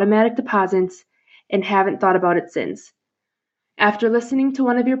 set up automatic deposits, and haven't thought about it since. After listening to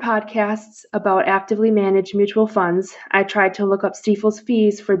one of your podcasts about actively managed mutual funds, I tried to look up Stifel's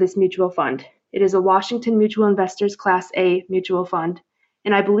fees for this mutual fund. It is a Washington Mutual Investors Class A mutual fund,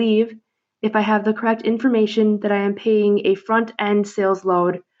 and I believe, if I have the correct information, that I am paying a front-end sales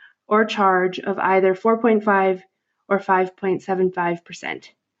load or charge of either 4.5 or 5.75%.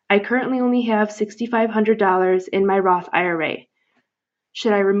 I currently only have $6,500 in my Roth IRA.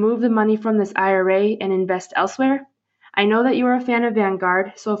 Should I remove the money from this IRA and invest elsewhere? I know that you are a fan of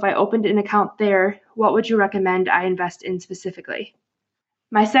Vanguard, so if I opened an account there, what would you recommend I invest in specifically?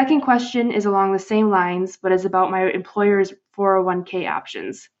 My second question is along the same lines, but is about my employer's 401k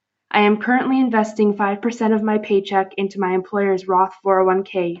options. I am currently investing 5% of my paycheck into my employer's Roth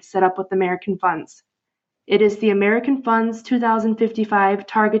 401k set up with American Funds. It is the American Funds 2055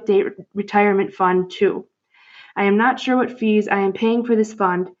 Target Date Retirement Fund 2. I am not sure what fees I am paying for this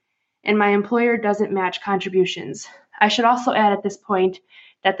fund, and my employer doesn't match contributions. I should also add at this point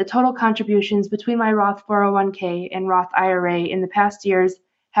that the total contributions between my Roth 401k and Roth IRA in the past years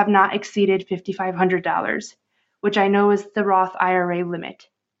have not exceeded $5,500, which I know is the Roth IRA limit.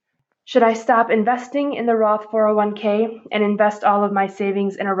 Should I stop investing in the Roth 401k and invest all of my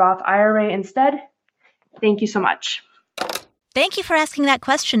savings in a Roth IRA instead? Thank you so much. Thank you for asking that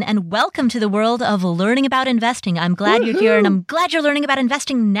question, and welcome to the world of learning about investing. I'm glad you're here, and I'm glad you're learning about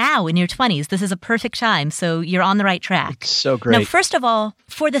investing now in your 20s. This is a perfect time, so you're on the right track. It's so great. Now, first of all,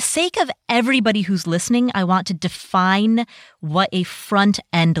 for the sake of everybody who's listening, I want to define what a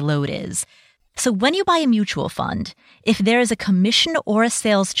front-end load is. So when you buy a mutual fund, if there is a commission or a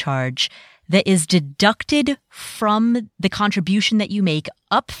sales charge that is deducted from the contribution that you make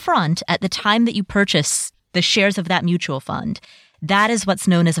up front at the time that you purchase the shares of that mutual fund, that is what's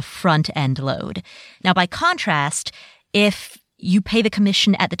known as a front-end load. Now, by contrast, if you pay the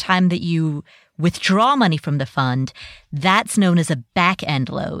commission at the time that you withdraw money from the fund, that's known as a back-end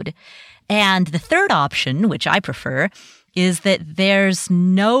load. And the third option, which I prefer, is that there's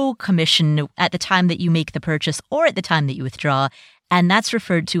no commission at the time that you make the purchase or at the time that you withdraw, and that's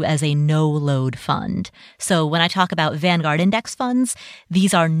referred to as a no-load fund. So when I talk about Vanguard index funds,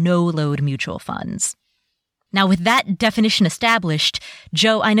 these are no-load mutual funds. Now, with that definition established,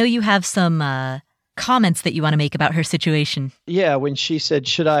 Joe, I know you have some comments that you want to make about her situation. Yeah, when she said,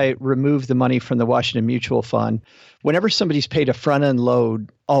 should I remove the money from the Washington Mutual Fund? Whenever somebody's paid a front-end load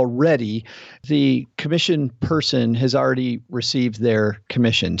already, the commission person has already received their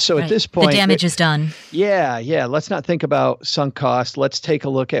commission. So At this point, the damage is done. Yeah. Let's not think about sunk cost. Let's take a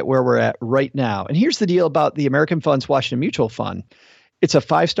look at where we're at right now. And here's the deal about the American Funds Washington Mutual Fund. It's a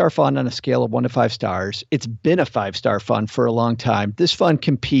 5-star fund on a scale of 1 to 5 stars. It's been a 5-star fund for a long time. This fund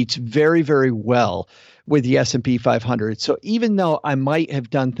competes very, very well with the S&P 500. So even though I might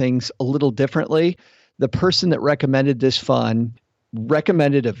have done things a little differently, the person that recommended this fund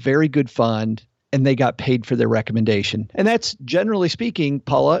recommended a very good fund, and they got paid for their recommendation. And that's, generally speaking,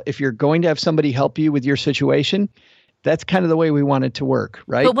 Paula, if you're going to have somebody help you with your situation, that's kind of the way we want it to work,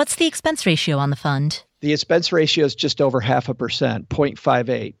 right? But what's the expense ratio on the fund? The expense ratio is just over 0.5%,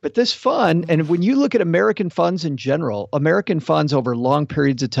 0.58. But this fund, and when you look at American funds in general, American funds over long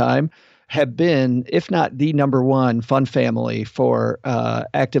periods of time have been, if not the number one fund family for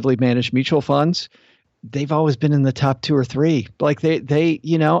actively managed mutual funds. They've always been in the top 2 or 3. Like they,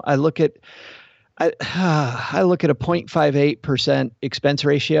 I look at a 0.58% expense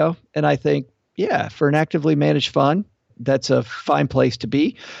ratio, and I think, yeah, for an actively managed fund, that's a fine place to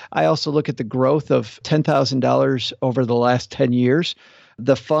be. I also look at the growth of $10,000 over the last 10 years.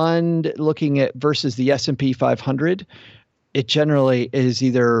 The fund, looking at versus the S&P 500, it generally is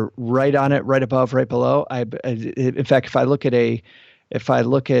either right on it, right above, right below. In fact, if I look at a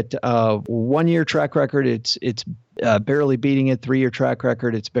 1-year track record, it's barely beating it. 3-year track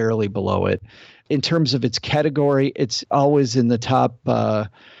record, it's barely below it. In terms of its category, it's always in the top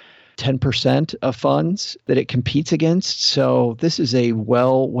 10% of funds that it competes against. So this is a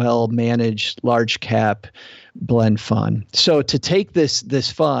well managed large cap blend fund. So to take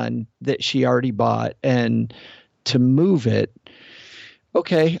this fund that she already bought and to move it,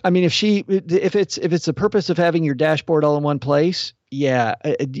 okay. I mean, if it's the purpose of having your dashboard all in one place, yeah,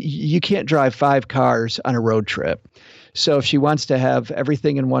 you can't drive 5 cars on a road trip. So if she wants to have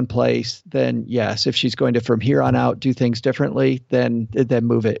everything in one place, then yes. If she's going to from here on out do things differently, then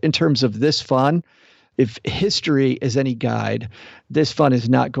move it. In terms of this fund, if history is any guide, this fund is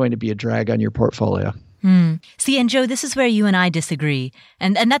not going to be a drag on your portfolio. See, and Joe, this is where you and I disagree.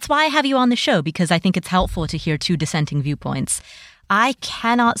 And that's why I have you on the show, because I think it's helpful to hear two dissenting viewpoints. I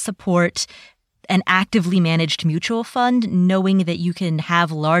cannot support an actively managed mutual fund knowing that you can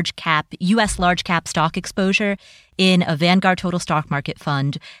have U.S. large cap stock exposure in a Vanguard total stock market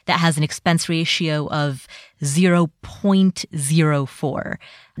fund that has an expense ratio of 0.04.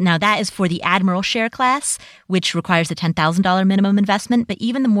 Now, that is for the Admiral share class, which requires a $10,000 minimum investment. But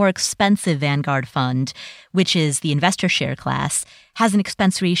even the more expensive Vanguard fund, which is the investor share class, has an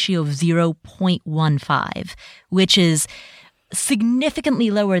expense ratio of 0.15, which is significantly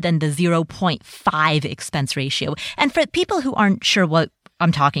lower than the 0.5 expense ratio. And for people who aren't sure what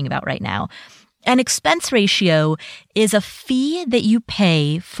I'm talking about right now, an expense ratio is a fee that you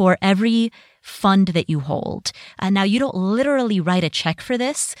pay for every fund that you hold. Now, you don't literally write a check for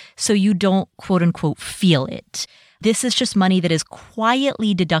this, so you don't, quote unquote, feel it. This is just money that is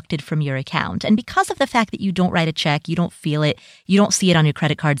quietly deducted from your account. And because of the fact that you don't write a check, you don't feel it, you don't see it on your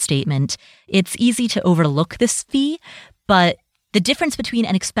credit card statement, it's easy to overlook this fee. But the difference between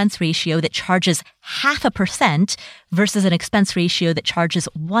an expense ratio that charges 0.5% versus an expense ratio that charges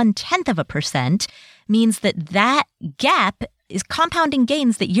 0.1% means that gap is compounding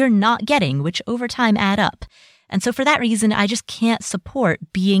gains that you're not getting, which over time add up. And so for that reason, I just can't support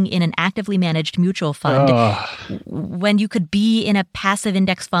being in an actively managed mutual fund when you could be in a passive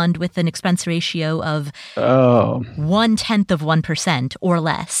index fund with an expense ratio of 0.1% or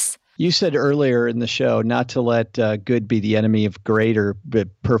less. You said earlier in the show not to let good be the enemy of great or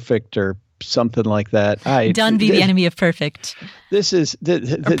perfect or something like that. Done be the enemy of perfect. This is or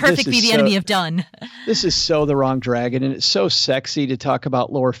perfect be the enemy of done. This is so the wrong dragon, and it's so sexy to talk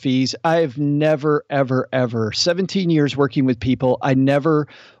about lower fees. I've never, ever, ever, 17 years working with people, I never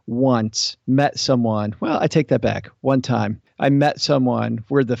once met someone. Well, I take that back. One time I met someone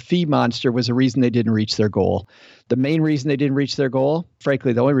where the fee monster was the reason they didn't reach their goal. The main reason they didn't reach their goal,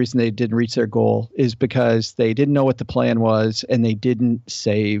 frankly, the only reason they didn't reach their goal is because they didn't know what the plan was and they didn't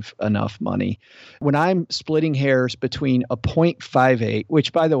save enough money. When I'm splitting hairs between a 0.58,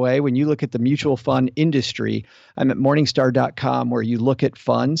 which, by the way, when you look at the mutual fund industry, I'm at Morningstar.com where you look at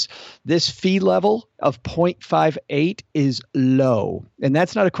funds, this fee level of 0.58 is low. And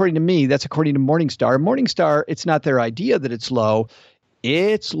that's not according to me, that's according to Morningstar. Morningstar, it's not their idea that it's low.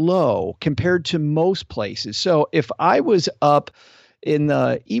 It's low compared to most places. So if I was up in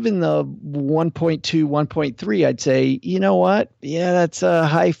even the 1.2, 1.3, I'd say, you know what? Yeah, that's a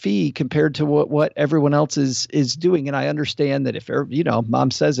high fee compared to what everyone else is doing. And I understand that if, mom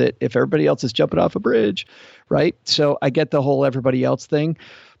says it, if everybody else is jumping off a bridge, right? So I get the whole everybody else thing.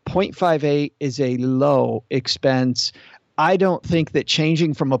 0.58 is a low expense. I don't think that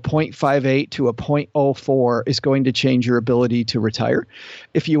changing from a 0.58 to a 0.04 is going to change your ability to retire.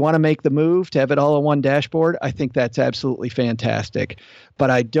 If you want to make the move to have it all on one dashboard, I think that's absolutely fantastic. But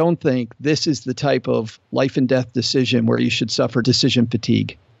I don't think this is the type of life and death decision where you should suffer decision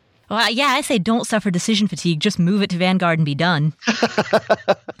fatigue. Well, yeah, I say don't suffer decision fatigue. Just move it to Vanguard and be done.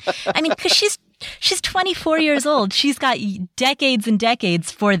 I mean, because she's 24 years old. She's got decades and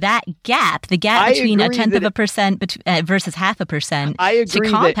decades for that gap, the gap between 0.1% versus 0.5%. I agree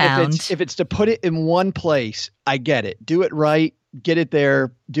to compound. That if it's to put it in one place, I get it. Do it right. Get it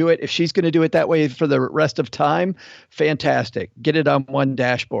there. Do it. If she's going to do it that way for the rest of time, fantastic. Get it on one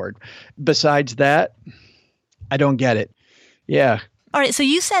dashboard. Besides that, I don't get it. Yeah. All right, so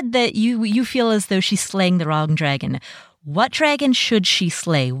you said that you feel as though she's slaying the wrong dragon. What dragon should she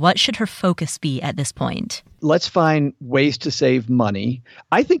slay? What should her focus be at this point? Let's find ways to save money.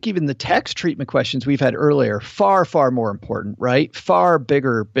 I think even the tax treatment questions we've had earlier, far, far more important, right? Far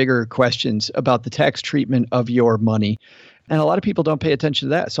bigger questions about the tax treatment of your money. And a lot of people don't pay attention to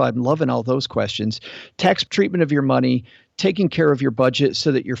that. So I'm loving all those questions. Tax treatment of your money, taking care of your budget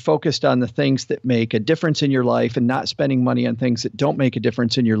so that you're focused on the things that make a difference in your life and not spending money on things that don't make a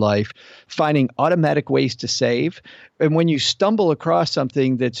difference in your life, finding automatic ways to save. And when you stumble across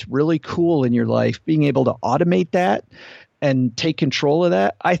something that's really cool in your life, being able to automate that and take control of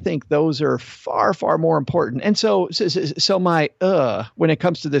that, I think those are far, far more important. And so my when it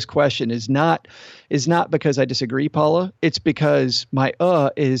comes to this question is not because I disagree, Paula. It's because my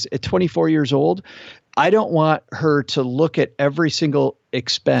is at 24 years old. I don't want her to look at every single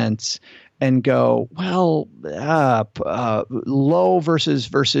expense and go, well, low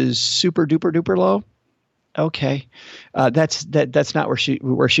versus super duper duper low. Okay, that's not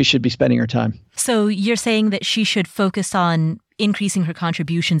where she should be spending her time. So you're saying that she should focus on increasing her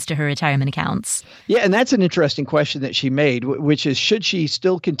contributions to her retirement accounts? Yeah, and that's an interesting question that she made, which is, should she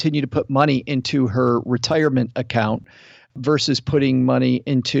still continue to put money into her retirement account versus putting money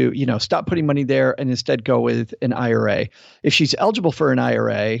into, stop putting money there and instead go with an IRA? If she's eligible for an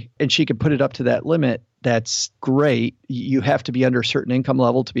IRA and she can put it up to that limit, that's great. You have to be under a certain income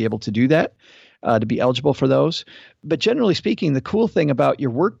level to be able to do that, to be eligible for those. But generally speaking, the cool thing about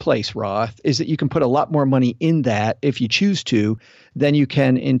your workplace Roth is that you can put a lot more money in that if you choose to than you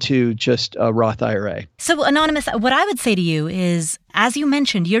can into just a Roth IRA. So Anonymous, what I would say to you is, as you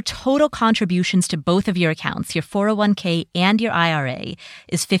mentioned, your total contributions to both of your accounts, your 401k and your IRA,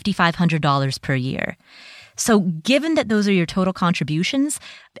 is $5,500 per year. So given that those are your total contributions,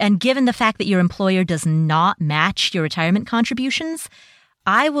 and given the fact that your employer does not match your retirement contributions,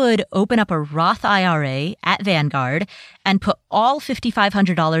 I would open up a Roth IRA at Vanguard and put all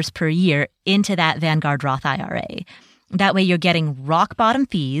 $5,500 per year into that Vanguard Roth IRA. That way you're getting rock bottom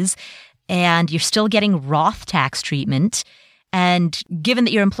fees and you're still getting Roth tax treatment. And given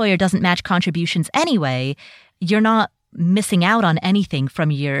that your employer doesn't match contributions anyway, you're not missing out on anything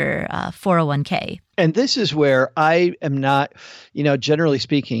from your 401k. And this is where I am not, generally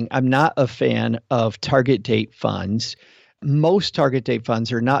speaking, I'm not a fan of target date funds. Most target date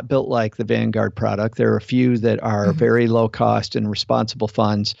funds are not built like the Vanguard product. There are a few that are very low cost and responsible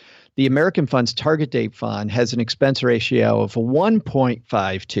funds. The American Funds Target Date Fund has an expense ratio of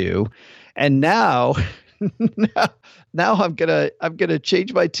 1.52. And now I'm gonna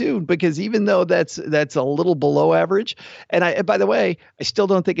change my tune, because even though that's a little below average, and by the way, I still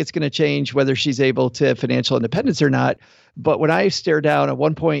don't think it's going to change whether she's able to have financial independence or not. But when I stare down a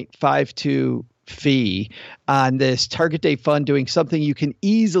 1.52 fee on this target date fund doing something you can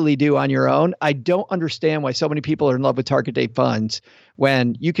easily do on your own, I don't understand why so many people are in love with target date funds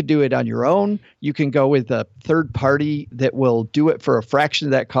when you could do it on your own. You can go with a third party that will do it for a fraction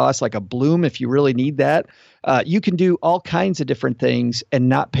of that cost, like a Bloom if you really need that. You can do all kinds of different things and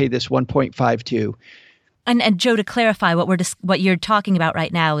not pay this 1.52. And Joe, to clarify, what you're talking about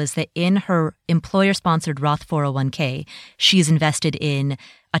right now is that in her employer-sponsored Roth 401k, she's invested in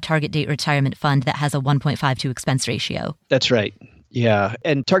a target date retirement fund that has a 1.52 expense ratio. That's right. Yeah.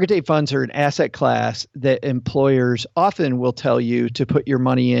 And target date funds are an asset class that employers often will tell you to put your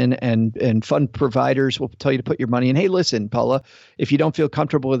money in, and fund providers will tell you to put your money in. Hey, listen, Paula, if you don't feel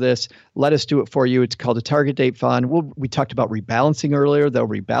comfortable with this, let us do it for you. It's called a target date fund. We talked about rebalancing earlier. They'll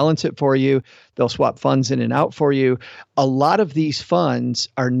rebalance it for you. They'll swap funds in and out for you. A lot of these funds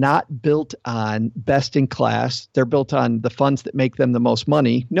are not built on best in class. They're built on the funds that make them the most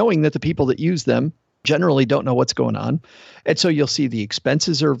money, knowing that the people that use them generally don't know what's going on. And so you'll see the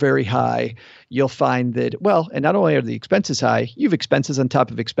expenses are very high. You'll find that, and not only are the expenses high, you have expenses on top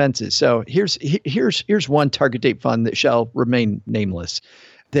of expenses. So here's one target date fund that shall remain nameless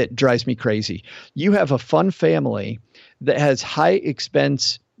that drives me crazy. You have a fund family that has high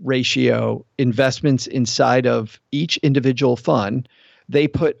expense ratio investments inside of each individual fund. They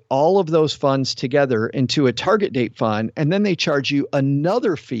put all of those funds together into a target date fund, and then they charge you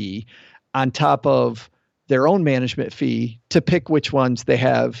another fee on top of their own management fee to pick which ones they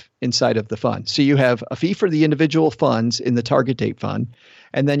have inside of the fund. So you have a fee for the individual funds in the target date fund,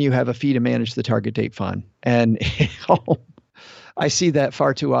 and then you have a fee to manage the target date fund. And I see that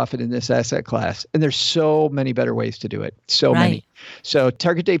far too often in this asset class. And there's so many better ways to do it. So many. So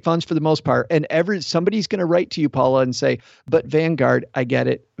target date funds for the most part. And somebody's going to write to you, Paula, and say, but Vanguard, I get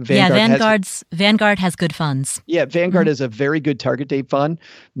it. Vanguard has good funds. Yeah, Vanguard is a very good target date fund.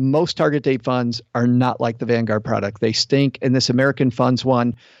 Most target date funds are not like the Vanguard product. They stink. And this American Funds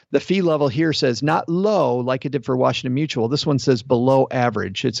one, the fee level here says not low like it did for Washington Mutual. This one says below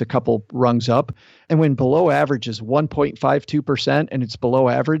average. It's a couple rungs up. And when below average is 1.52% and it's below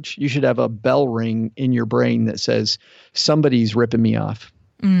average, you should have a bell ring in your brain that says somebody's ripping me off.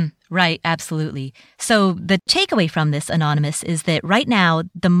 Right, absolutely. So the takeaway from this, Anonymous, is that right now,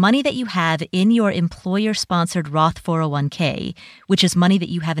 the money that you have in your employer-sponsored Roth 401k, which is money that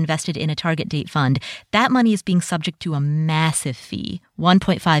you have invested in a target date fund, that money is being subject to a massive fee,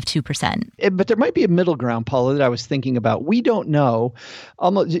 1.52%. But there might be a middle ground, Paula, that I was thinking about. We don't know.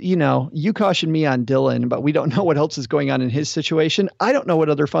 You cautioned me on Dylan, but we don't know what else is going on in his situation. I don't know what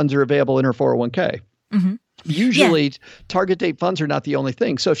other funds are available in her 401k. Usually target date funds are not the only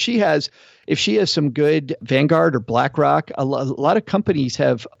thing. So if she has some good Vanguard or BlackRock, a lot of companies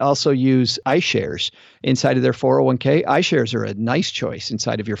have also used iShares inside of their 401k. iShares are a nice choice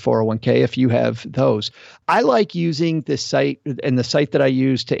inside of your 401k if you have those. I like using this site, and the site that I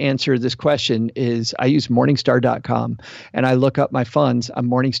use to answer this question is I use Morningstar.com, and I look up my funds on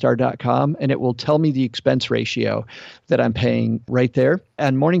Morningstar.com, and it will tell me the expense ratio that I'm paying right there.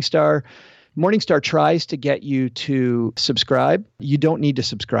 And Morningstar tries to get you to subscribe. You don't need to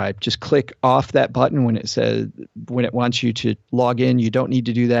subscribe. Just click off that button when it wants you to log in. You don't need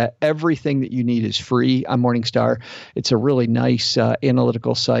to do that. Everything that you need is free on Morningstar. It's a really nice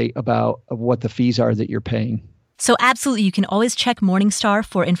analytical site about what the fees are that you're paying. So absolutely, you can always check Morningstar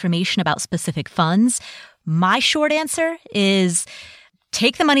for information about specific funds. My short answer is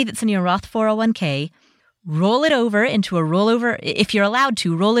take the money that's in your Roth 401k, roll it over into a rollover, if you're allowed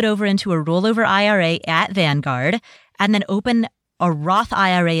to, roll it over into a rollover IRA at Vanguard, and then open a Roth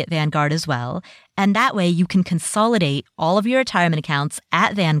IRA at Vanguard as well. And that way you can consolidate all of your retirement accounts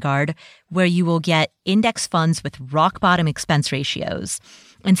at Vanguard, where you will get index funds with rock bottom expense ratios.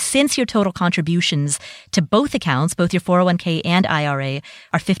 And since your total contributions to both accounts, both your 401k and IRA,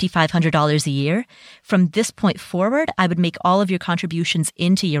 are $5,500 a year, from this point forward, I would make all of your contributions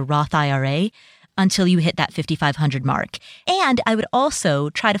into your Roth IRA until you hit that 5,500 mark. And I would also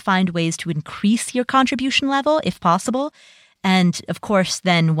try to find ways to increase your contribution level if possible. And of course,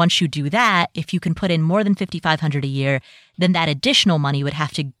 then once you do that, if you can put in more than 5,500 a year, then that additional money would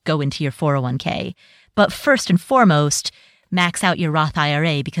have to go into your 401k. But first and foremost, max out your Roth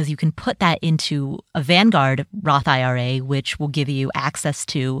IRA, because you can put that into a Vanguard Roth IRA, which will give you access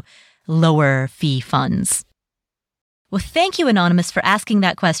to lower fee funds. Well, thank you, Anonymous, for asking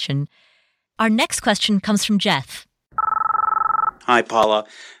that question. Our next question comes from Jeff. Hi, Paula.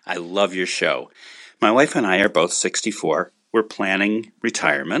 I love your show. My wife and I are both 64. We're planning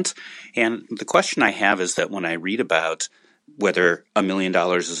retirement. And the question I have is that when I read about whether $1 million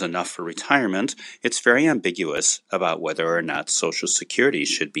is enough for retirement, it's very ambiguous about whether or not Social Security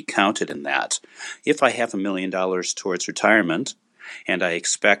should be counted in that. If I have $1 million towards retirement and I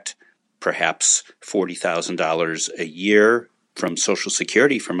expect perhaps $40,000 a year from Social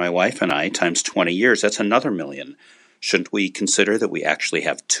Security for my wife and I times 20 years, that's another $1 million. Shouldn't we consider that we actually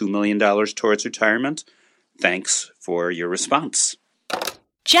have $2 million towards retirement? Thanks for your response.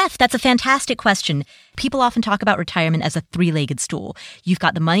 Jeff, that's a fantastic question. People often talk about retirement as a three-legged stool. You've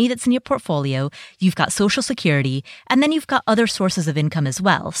got the money that's in your portfolio, you've got Social Security, and then you've got other sources of income as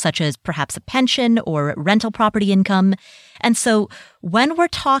well, such as perhaps a pension or rental property income. And so when we're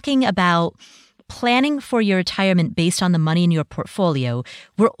talking about planning for your retirement based on the money in your portfolio,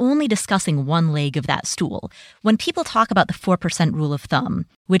 we're only discussing one leg of that stool. When people talk about the 4% rule of thumb,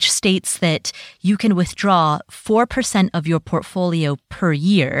 which states that you can withdraw 4% of your portfolio per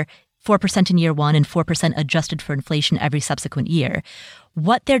year, 4% in year one and 4% adjusted for inflation every subsequent year,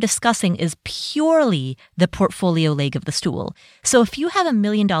 what they're discussing is purely the portfolio leg of the stool. So if you have $1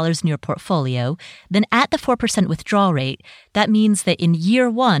 million in your portfolio, then at the 4% withdrawal rate, that means that in year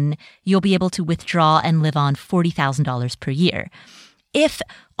one, you'll be able to withdraw and live on $40,000 per year. If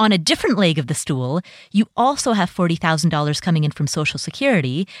on a different leg of the stool, you also have $40,000 coming in from Social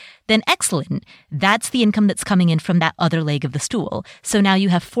Security, then excellent. That's the income that's coming in from that other leg of the stool. So now you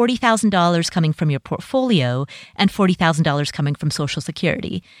have $40,000 coming from your portfolio and $40,000 coming from Social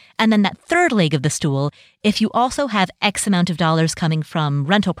Security. And then that third leg of the stool, if you also have X amount of dollars coming from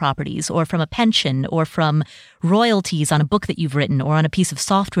rental properties or from a pension or from royalties on a book that you've written or on a piece of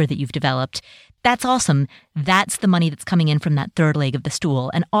software that you've developed, that's awesome. That's the money that's coming in from that third leg of the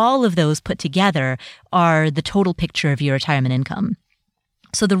stool. And all of those put together are the total picture of your retirement income.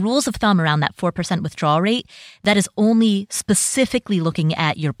 So the rules of thumb around that 4% withdrawal rate, that is only specifically looking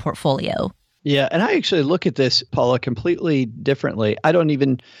at your portfolio. Yeah, and I actually look at this, Paula, completely differently. I don't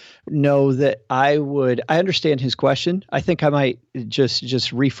even know that I understand his question. I think I might just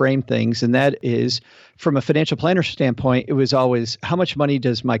reframe things. And that is, from a financial planner standpoint, it was always, how much money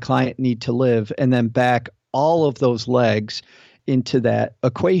does my client need to live? And then back all of those legs into that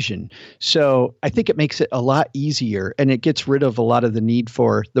equation. So I think it makes it a lot easier, and it gets rid of a lot of the need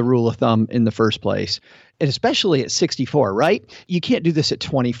for the rule of thumb in the first place. And especially at 64, right? You can't do this at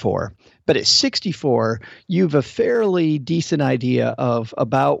 24. But at 64, you have a fairly decent idea of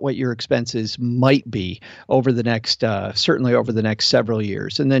about what your expenses might be over the next, certainly over the next several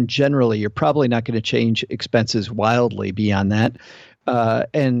years. And then generally, you're probably not going to change expenses wildly beyond that.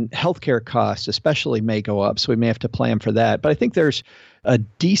 And healthcare costs especially may go up, so we may have to plan for that. But I think there's a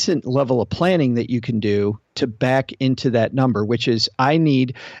decent level of planning that you can do to back into that number, which is I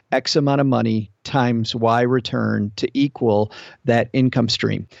need X amount of money times Y return to equal that income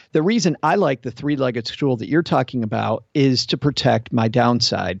stream. The reason I like the three-legged stool that you're talking about is to protect my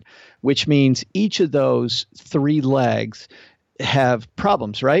downside, which means each of those three legs have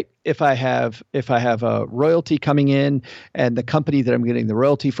problems, right? If I have a royalty coming in and the company that I'm getting the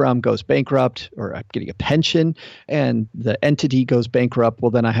royalty from goes bankrupt, or I'm getting a pension and the entity goes bankrupt,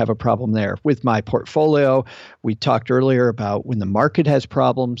 well, then I have a problem there. With my portfolio, we talked earlier about when the market has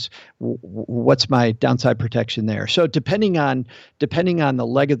problems, what's my downside protection there? So depending on the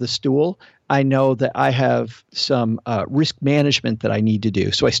leg of the stool, I know that I have some risk management that I need to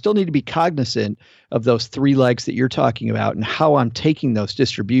do. So I still need to be cognizant of those three legs that you're talking about and how I'm taking those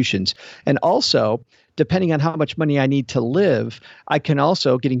distributions. And also, depending on how much money I need to live, I can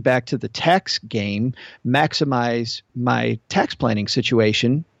also, getting back to the tax game, maximize my tax planning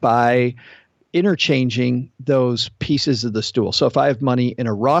situation by interchanging those pieces of the stool. So if I have money in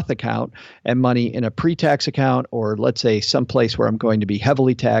a Roth account and money in a pre-tax account, or let's say someplace where I'm going to be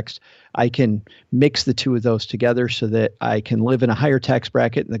heavily taxed, I can mix the two of those together so that I can live in a higher tax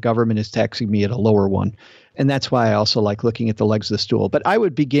bracket and the government is taxing me at a lower one. And that's why I also like looking at the legs of the stool. But I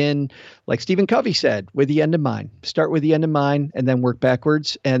would begin, like Stephen Covey said, with the end in mind. Start with the end in mind and then work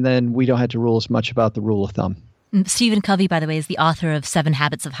backwards. And then we don't have to rule as much about the rule of thumb. Stephen Covey, by the way, is the author of 7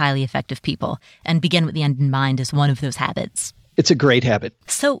 Habits of Highly Effective People, and begin with the end in mind is one of those habits. It's a great habit.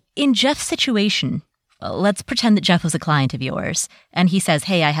 So in Jeff's situation, let's pretend that Jeff was a client of yours, and he says,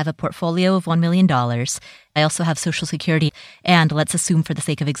 hey, I have a portfolio of $1 million. I also have Social Security, and let's assume for the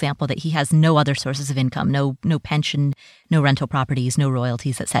sake of example that he has no other sources of income, no pension, no rental properties, no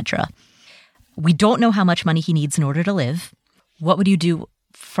royalties, etc. We don't know how much money he needs in order to live. What would you do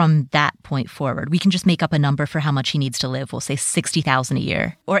from that point forward? We can just make up a number for how much he needs to live. We'll say $60,000 a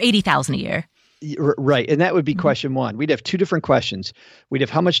year or $80,000 a year. Right. And that would be question one. We'd have two different questions. We'd have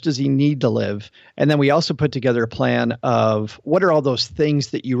how much does he need to live? And then we also put together a plan of what are all those things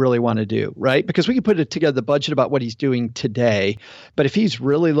that you really want to do, right? Because we can put together the budget about what he's doing today. But if he's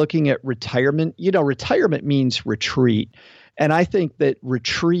really looking at retirement, retirement means retreat. And I think that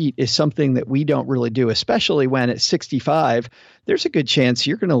retreat is something that we don't really do, especially when at 65, there's a good chance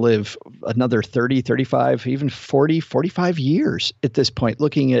you're going to live another 30, 35, even 40, 45 years at this point,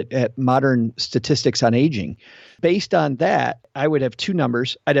 looking at modern statistics on aging. Based on that, I would have two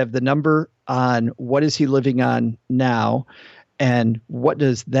numbers. I'd have the number on what is he living on now, and what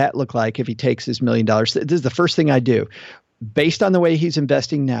does that look like if he takes his $1 million. This is the first thing I do. Based on the way he's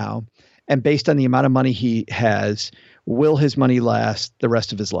investing now, and based on the amount of money he has, will his money last the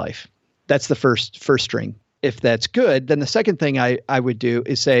rest of his life? That's the first string. If that's good, then the second thing I would do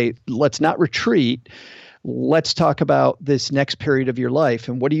is say, let's not retreat. Let's talk about this next period of your life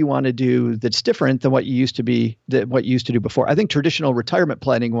and what do you want to do that's different than what you used to do before. I think traditional retirement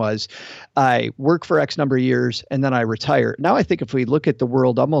planning was I work for X number of years and then I retire. Now I think if we look at the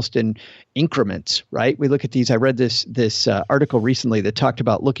world almost in increments, right? We look at these. I read this article recently that talked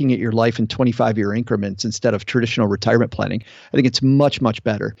about looking at your life in 25-year increments instead of traditional retirement planning. I think it's much, much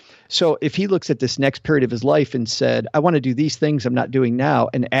better. So if he looks at this next period of his life and said, I want to do these things I'm not doing now,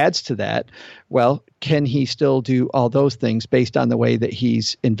 and adds to that, well, can he still do all those things based on the way that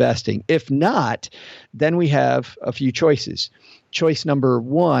he's investing? If not, then we have a few choices. Choice number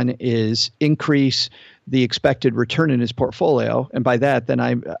one is increase the expected return in his portfolio. And by that, then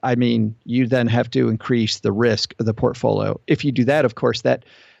I mean, you then have to increase the risk of the portfolio. If you do that, of course, that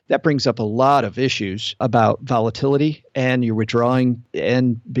brings up a lot of issues about volatility and your withdrawing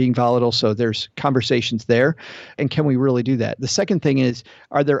and being volatile. So there's conversations there. And can we really do that? The second thing is,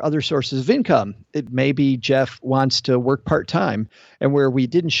 are there other sources of income? It may be Jeff wants to work part-time, and where we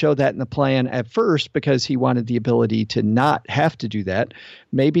didn't show that in the plan at first because he wanted the ability to not have to do that.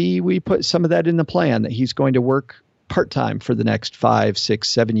 Maybe we put some of that in the plan that he's going to work part-time for the next 5, 6,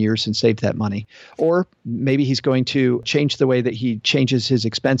 7 years and save that money. Or maybe he's going to change the way that he changes his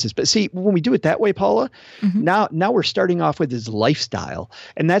expenses. But see, when we do it that way, Paula, now we're starting off with his lifestyle.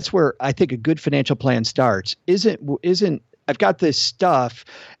 And that's where I think a good financial plan starts. Isn't I've got this stuff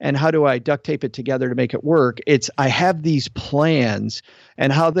and how do I duct tape it together to make it work? It's I have these plans,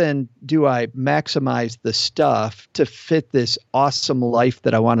 and how then do I maximize the stuff to fit this awesome life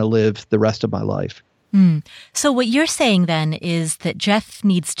that I want to live the rest of my life? So what you're saying then is that Jeff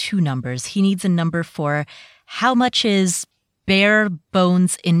needs two numbers. He needs a number for how much is bare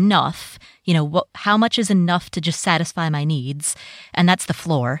bones enough, how much is enough to just satisfy my needs, and that's the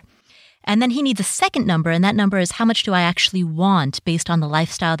floor. And then he needs a second number, and that number is how much do I actually want based on the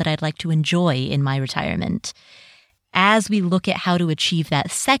lifestyle that I'd like to enjoy in my retirement. As we look at how to achieve that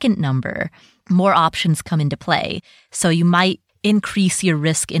second number, more options come into play. So you might increase your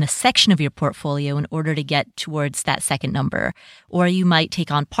risk in a section of your portfolio in order to get towards that second number. Or you might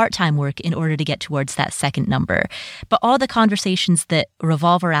take on part-time work in order to get towards that second number. But all the conversations that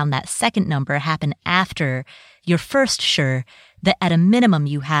revolve around that second number happen after your first sure that at a minimum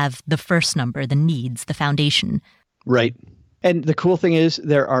you have the first number, the needs, the foundation. Right. And the cool thing is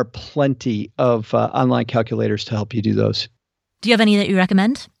there are plenty of online calculators to help you do those. Do you have any that you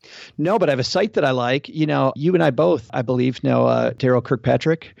recommend? No, but I have a site that I like. You know, you and I both, I believe, know Daryl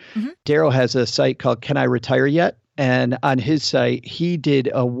Kirkpatrick. Mm-hmm. Daryl has a site called Can I Retire Yet? And on his site, he did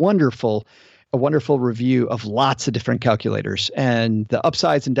a wonderful review of lots of different calculators and the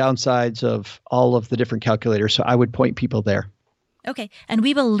upsides and downsides of all of the different calculators. So I would point people there. Okay. And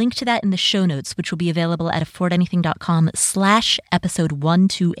we will link to that in the show notes, which will be available at affordanything.com/episode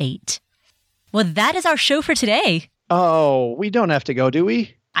 128. Well, that is our show for today. Oh, we don't have to go, do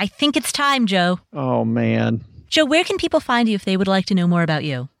we? I think it's time, Joe. Oh, man. Joe, where can people find you if they would like to know more about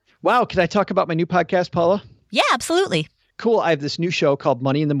you? Wow. Can I talk about my new podcast, Paula? Yeah, absolutely. Cool. I have this new show called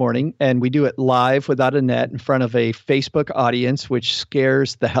Money in the Morning, and we do it live without a net in front of a Facebook audience, which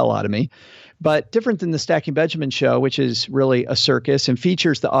scares the hell out of me. But different than the Stacking Benjamin show, which is really a circus and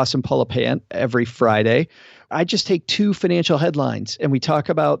features the awesome Paula Pant every Friday. I just take two financial headlines and we talk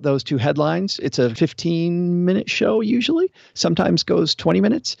about those two headlines. It's a 15-minute show usually, sometimes goes 20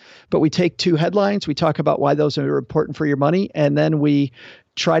 minutes, but we take two headlines. We talk about why those are important for your money. And then we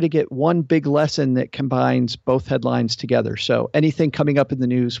try to get one big lesson that combines both headlines together. So anything coming up in the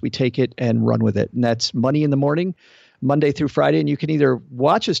news, we take it and run with it. And that's Money in the Morning, Monday through Friday. And you can either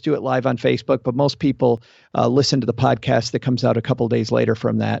watch us do it live on Facebook, but most people listen to the podcast that comes out a couple days later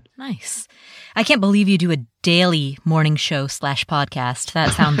from that. Nice. I can't believe you do a daily morning show /podcast.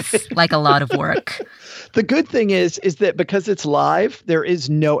 That sounds like a lot of work. The good thing is that because it's live, there is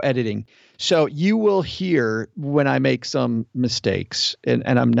no editing. So you will hear when I make some mistakes. And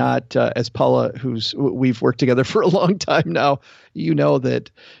I'm not, as Paula, we've worked together for a long time now, you know that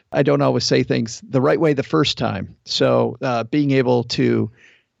I don't always say things the right way the first time. So not being able to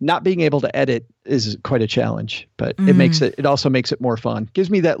edit is quite a challenge, but it also makes it more fun.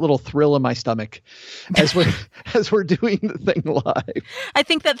 Gives me that little thrill in my stomach as we're doing the thing live. I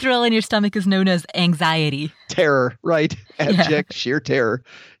think that thrill in your stomach is known as anxiety. Terror, right? Abject, sheer terror.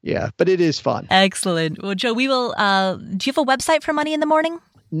 Yeah, but it is fun. Excellent. Well, Joe, we will, do you have a website for Money in the Morning?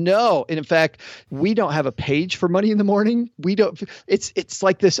 No. And in fact, we don't have a page for Money in the Morning. It's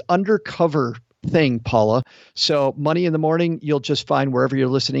like this undercover thing, Paula. So Money in the Morning, you'll just find wherever you're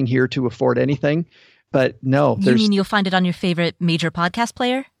listening here to Afford Anything. But no, you mean you'll find it on your favorite major podcast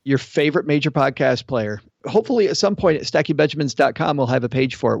player? Your favorite major podcast player. Hopefully at some point at stackingbenjamins.com, we'll have a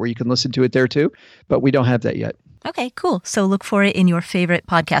page for it where you can listen to it there too. But we don't have that yet. Okay, cool. So look for it in your favorite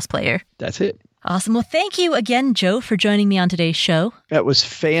podcast player. That's it. Awesome. Well, thank you again, Joe, for joining me on today's show. That was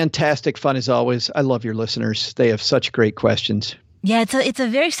fantastic fun as always. I love your listeners. They have such great questions. Yeah, it's a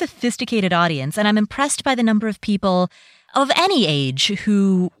very sophisticated audience, and I'm impressed by the number of people of any age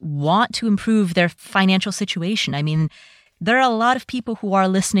who want to improve their financial situation. I mean, there are a lot of people who are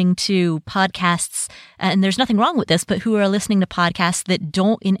listening to podcasts, and there's nothing wrong with this, but who are listening to podcasts that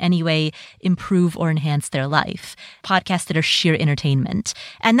don't in any way improve or enhance their life. Podcasts that are sheer entertainment.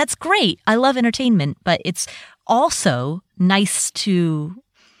 And that's great. I love entertainment, but it's also nice to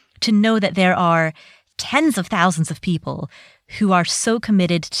know that there are tens of thousands of people who are so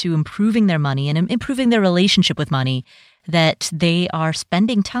committed to improving their money and improving their relationship with money that they are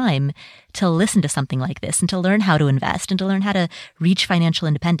spending time to listen to something like this and to learn how to invest and to learn how to reach financial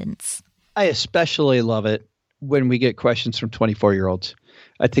independence. I especially love it when we get questions from 24-year-olds.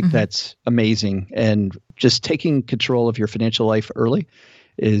 I think that's amazing. And just taking control of your financial life early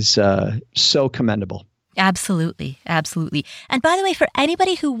is so commendable. Absolutely. Absolutely. And by the way, for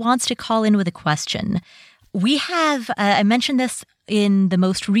anybody who wants to call in with a question, we have, I mentioned this in the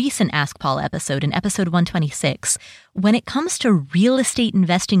most recent Ask Paula episode, in episode 126. When it comes to real estate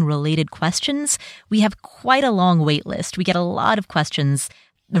investing related questions, we have quite a long wait list. We get a lot of questions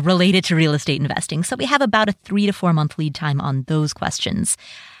related to real estate investing. So we have about a 3 to 4 month lead time on those questions.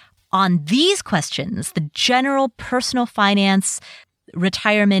 On these questions, the general personal finance,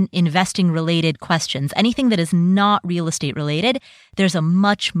 retirement, investing related questions, anything that is not real estate related, there's a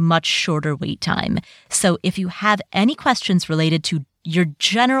much, much shorter wait time. So if you have any questions related to your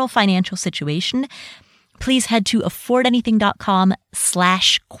general financial situation, please head to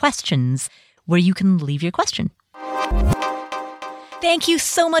affordanything.com/questions where you can leave your question. Thank you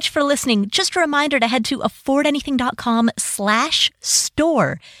so much for listening. Just a reminder to head to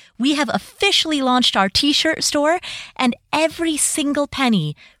affordanything.com/store. We have officially launched our t-shirt store, and every single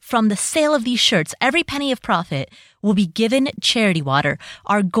penny from the sale of these shirts, every penny of profit, will be given charity water.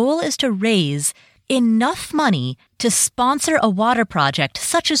 Our goal is to raise enough money to sponsor a water project,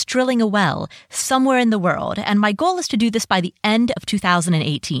 such as drilling a well somewhere in the world. And my goal is to do this by the end of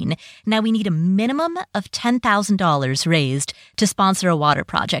 2018. Now, we need a minimum of $10,000 raised to sponsor a water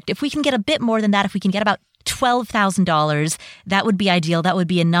project. If we can get a bit more than that, if we can get about $12,000, that would be ideal. That would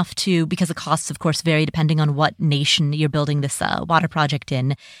be enough to, because the costs, of course, vary depending on what nation you're building this water project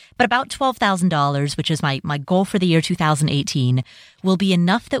in. But about $12,000, which is my goal for the year 2018, will be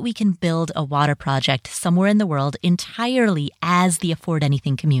enough that we can build a water project somewhere in the world entirely as the Afford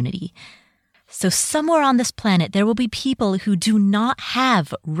Anything community. So somewhere on this planet, there will be people who do not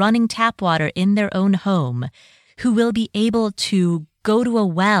have running tap water in their own home, who will be able to go to a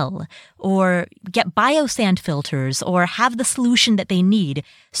well or get biosand filters or have the solution that they need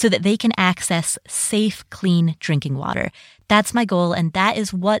so that they can access safe, clean drinking water. That's my goal, and that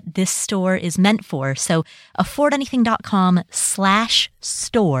is what this store is meant for. So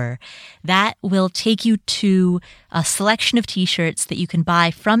affordanything.com/store. That will take you to a selection of t-shirts that you can buy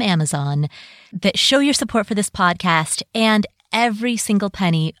from Amazon that show your support for this podcast, and every single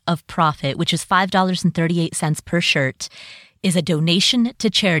penny of profit, which is $5.38 per shirt, is a donation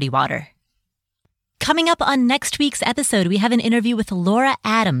to charity water. Coming up on next week's episode, we have an interview with Laura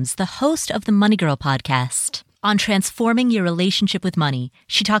Adams, the host of the Money Girl podcast, on transforming your relationship with money.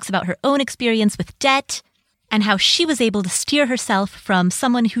 She talks about her own experience with debt and how she was able to steer herself from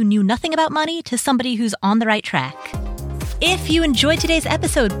someone who knew nothing about money to somebody who's on the right track. If you enjoyed today's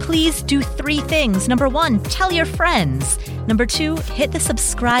episode, please do 3 things. Number 1, tell your friends. Number 2, hit the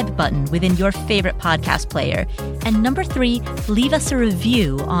subscribe button within your favorite podcast player. And number 3, leave us a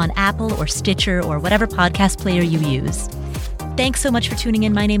review on Apple or Stitcher or whatever podcast player you use. Thanks so much for tuning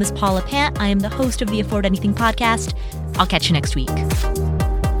in. My name is Paula Pant. I am the host of the Afford Anything podcast. I'll catch you next week.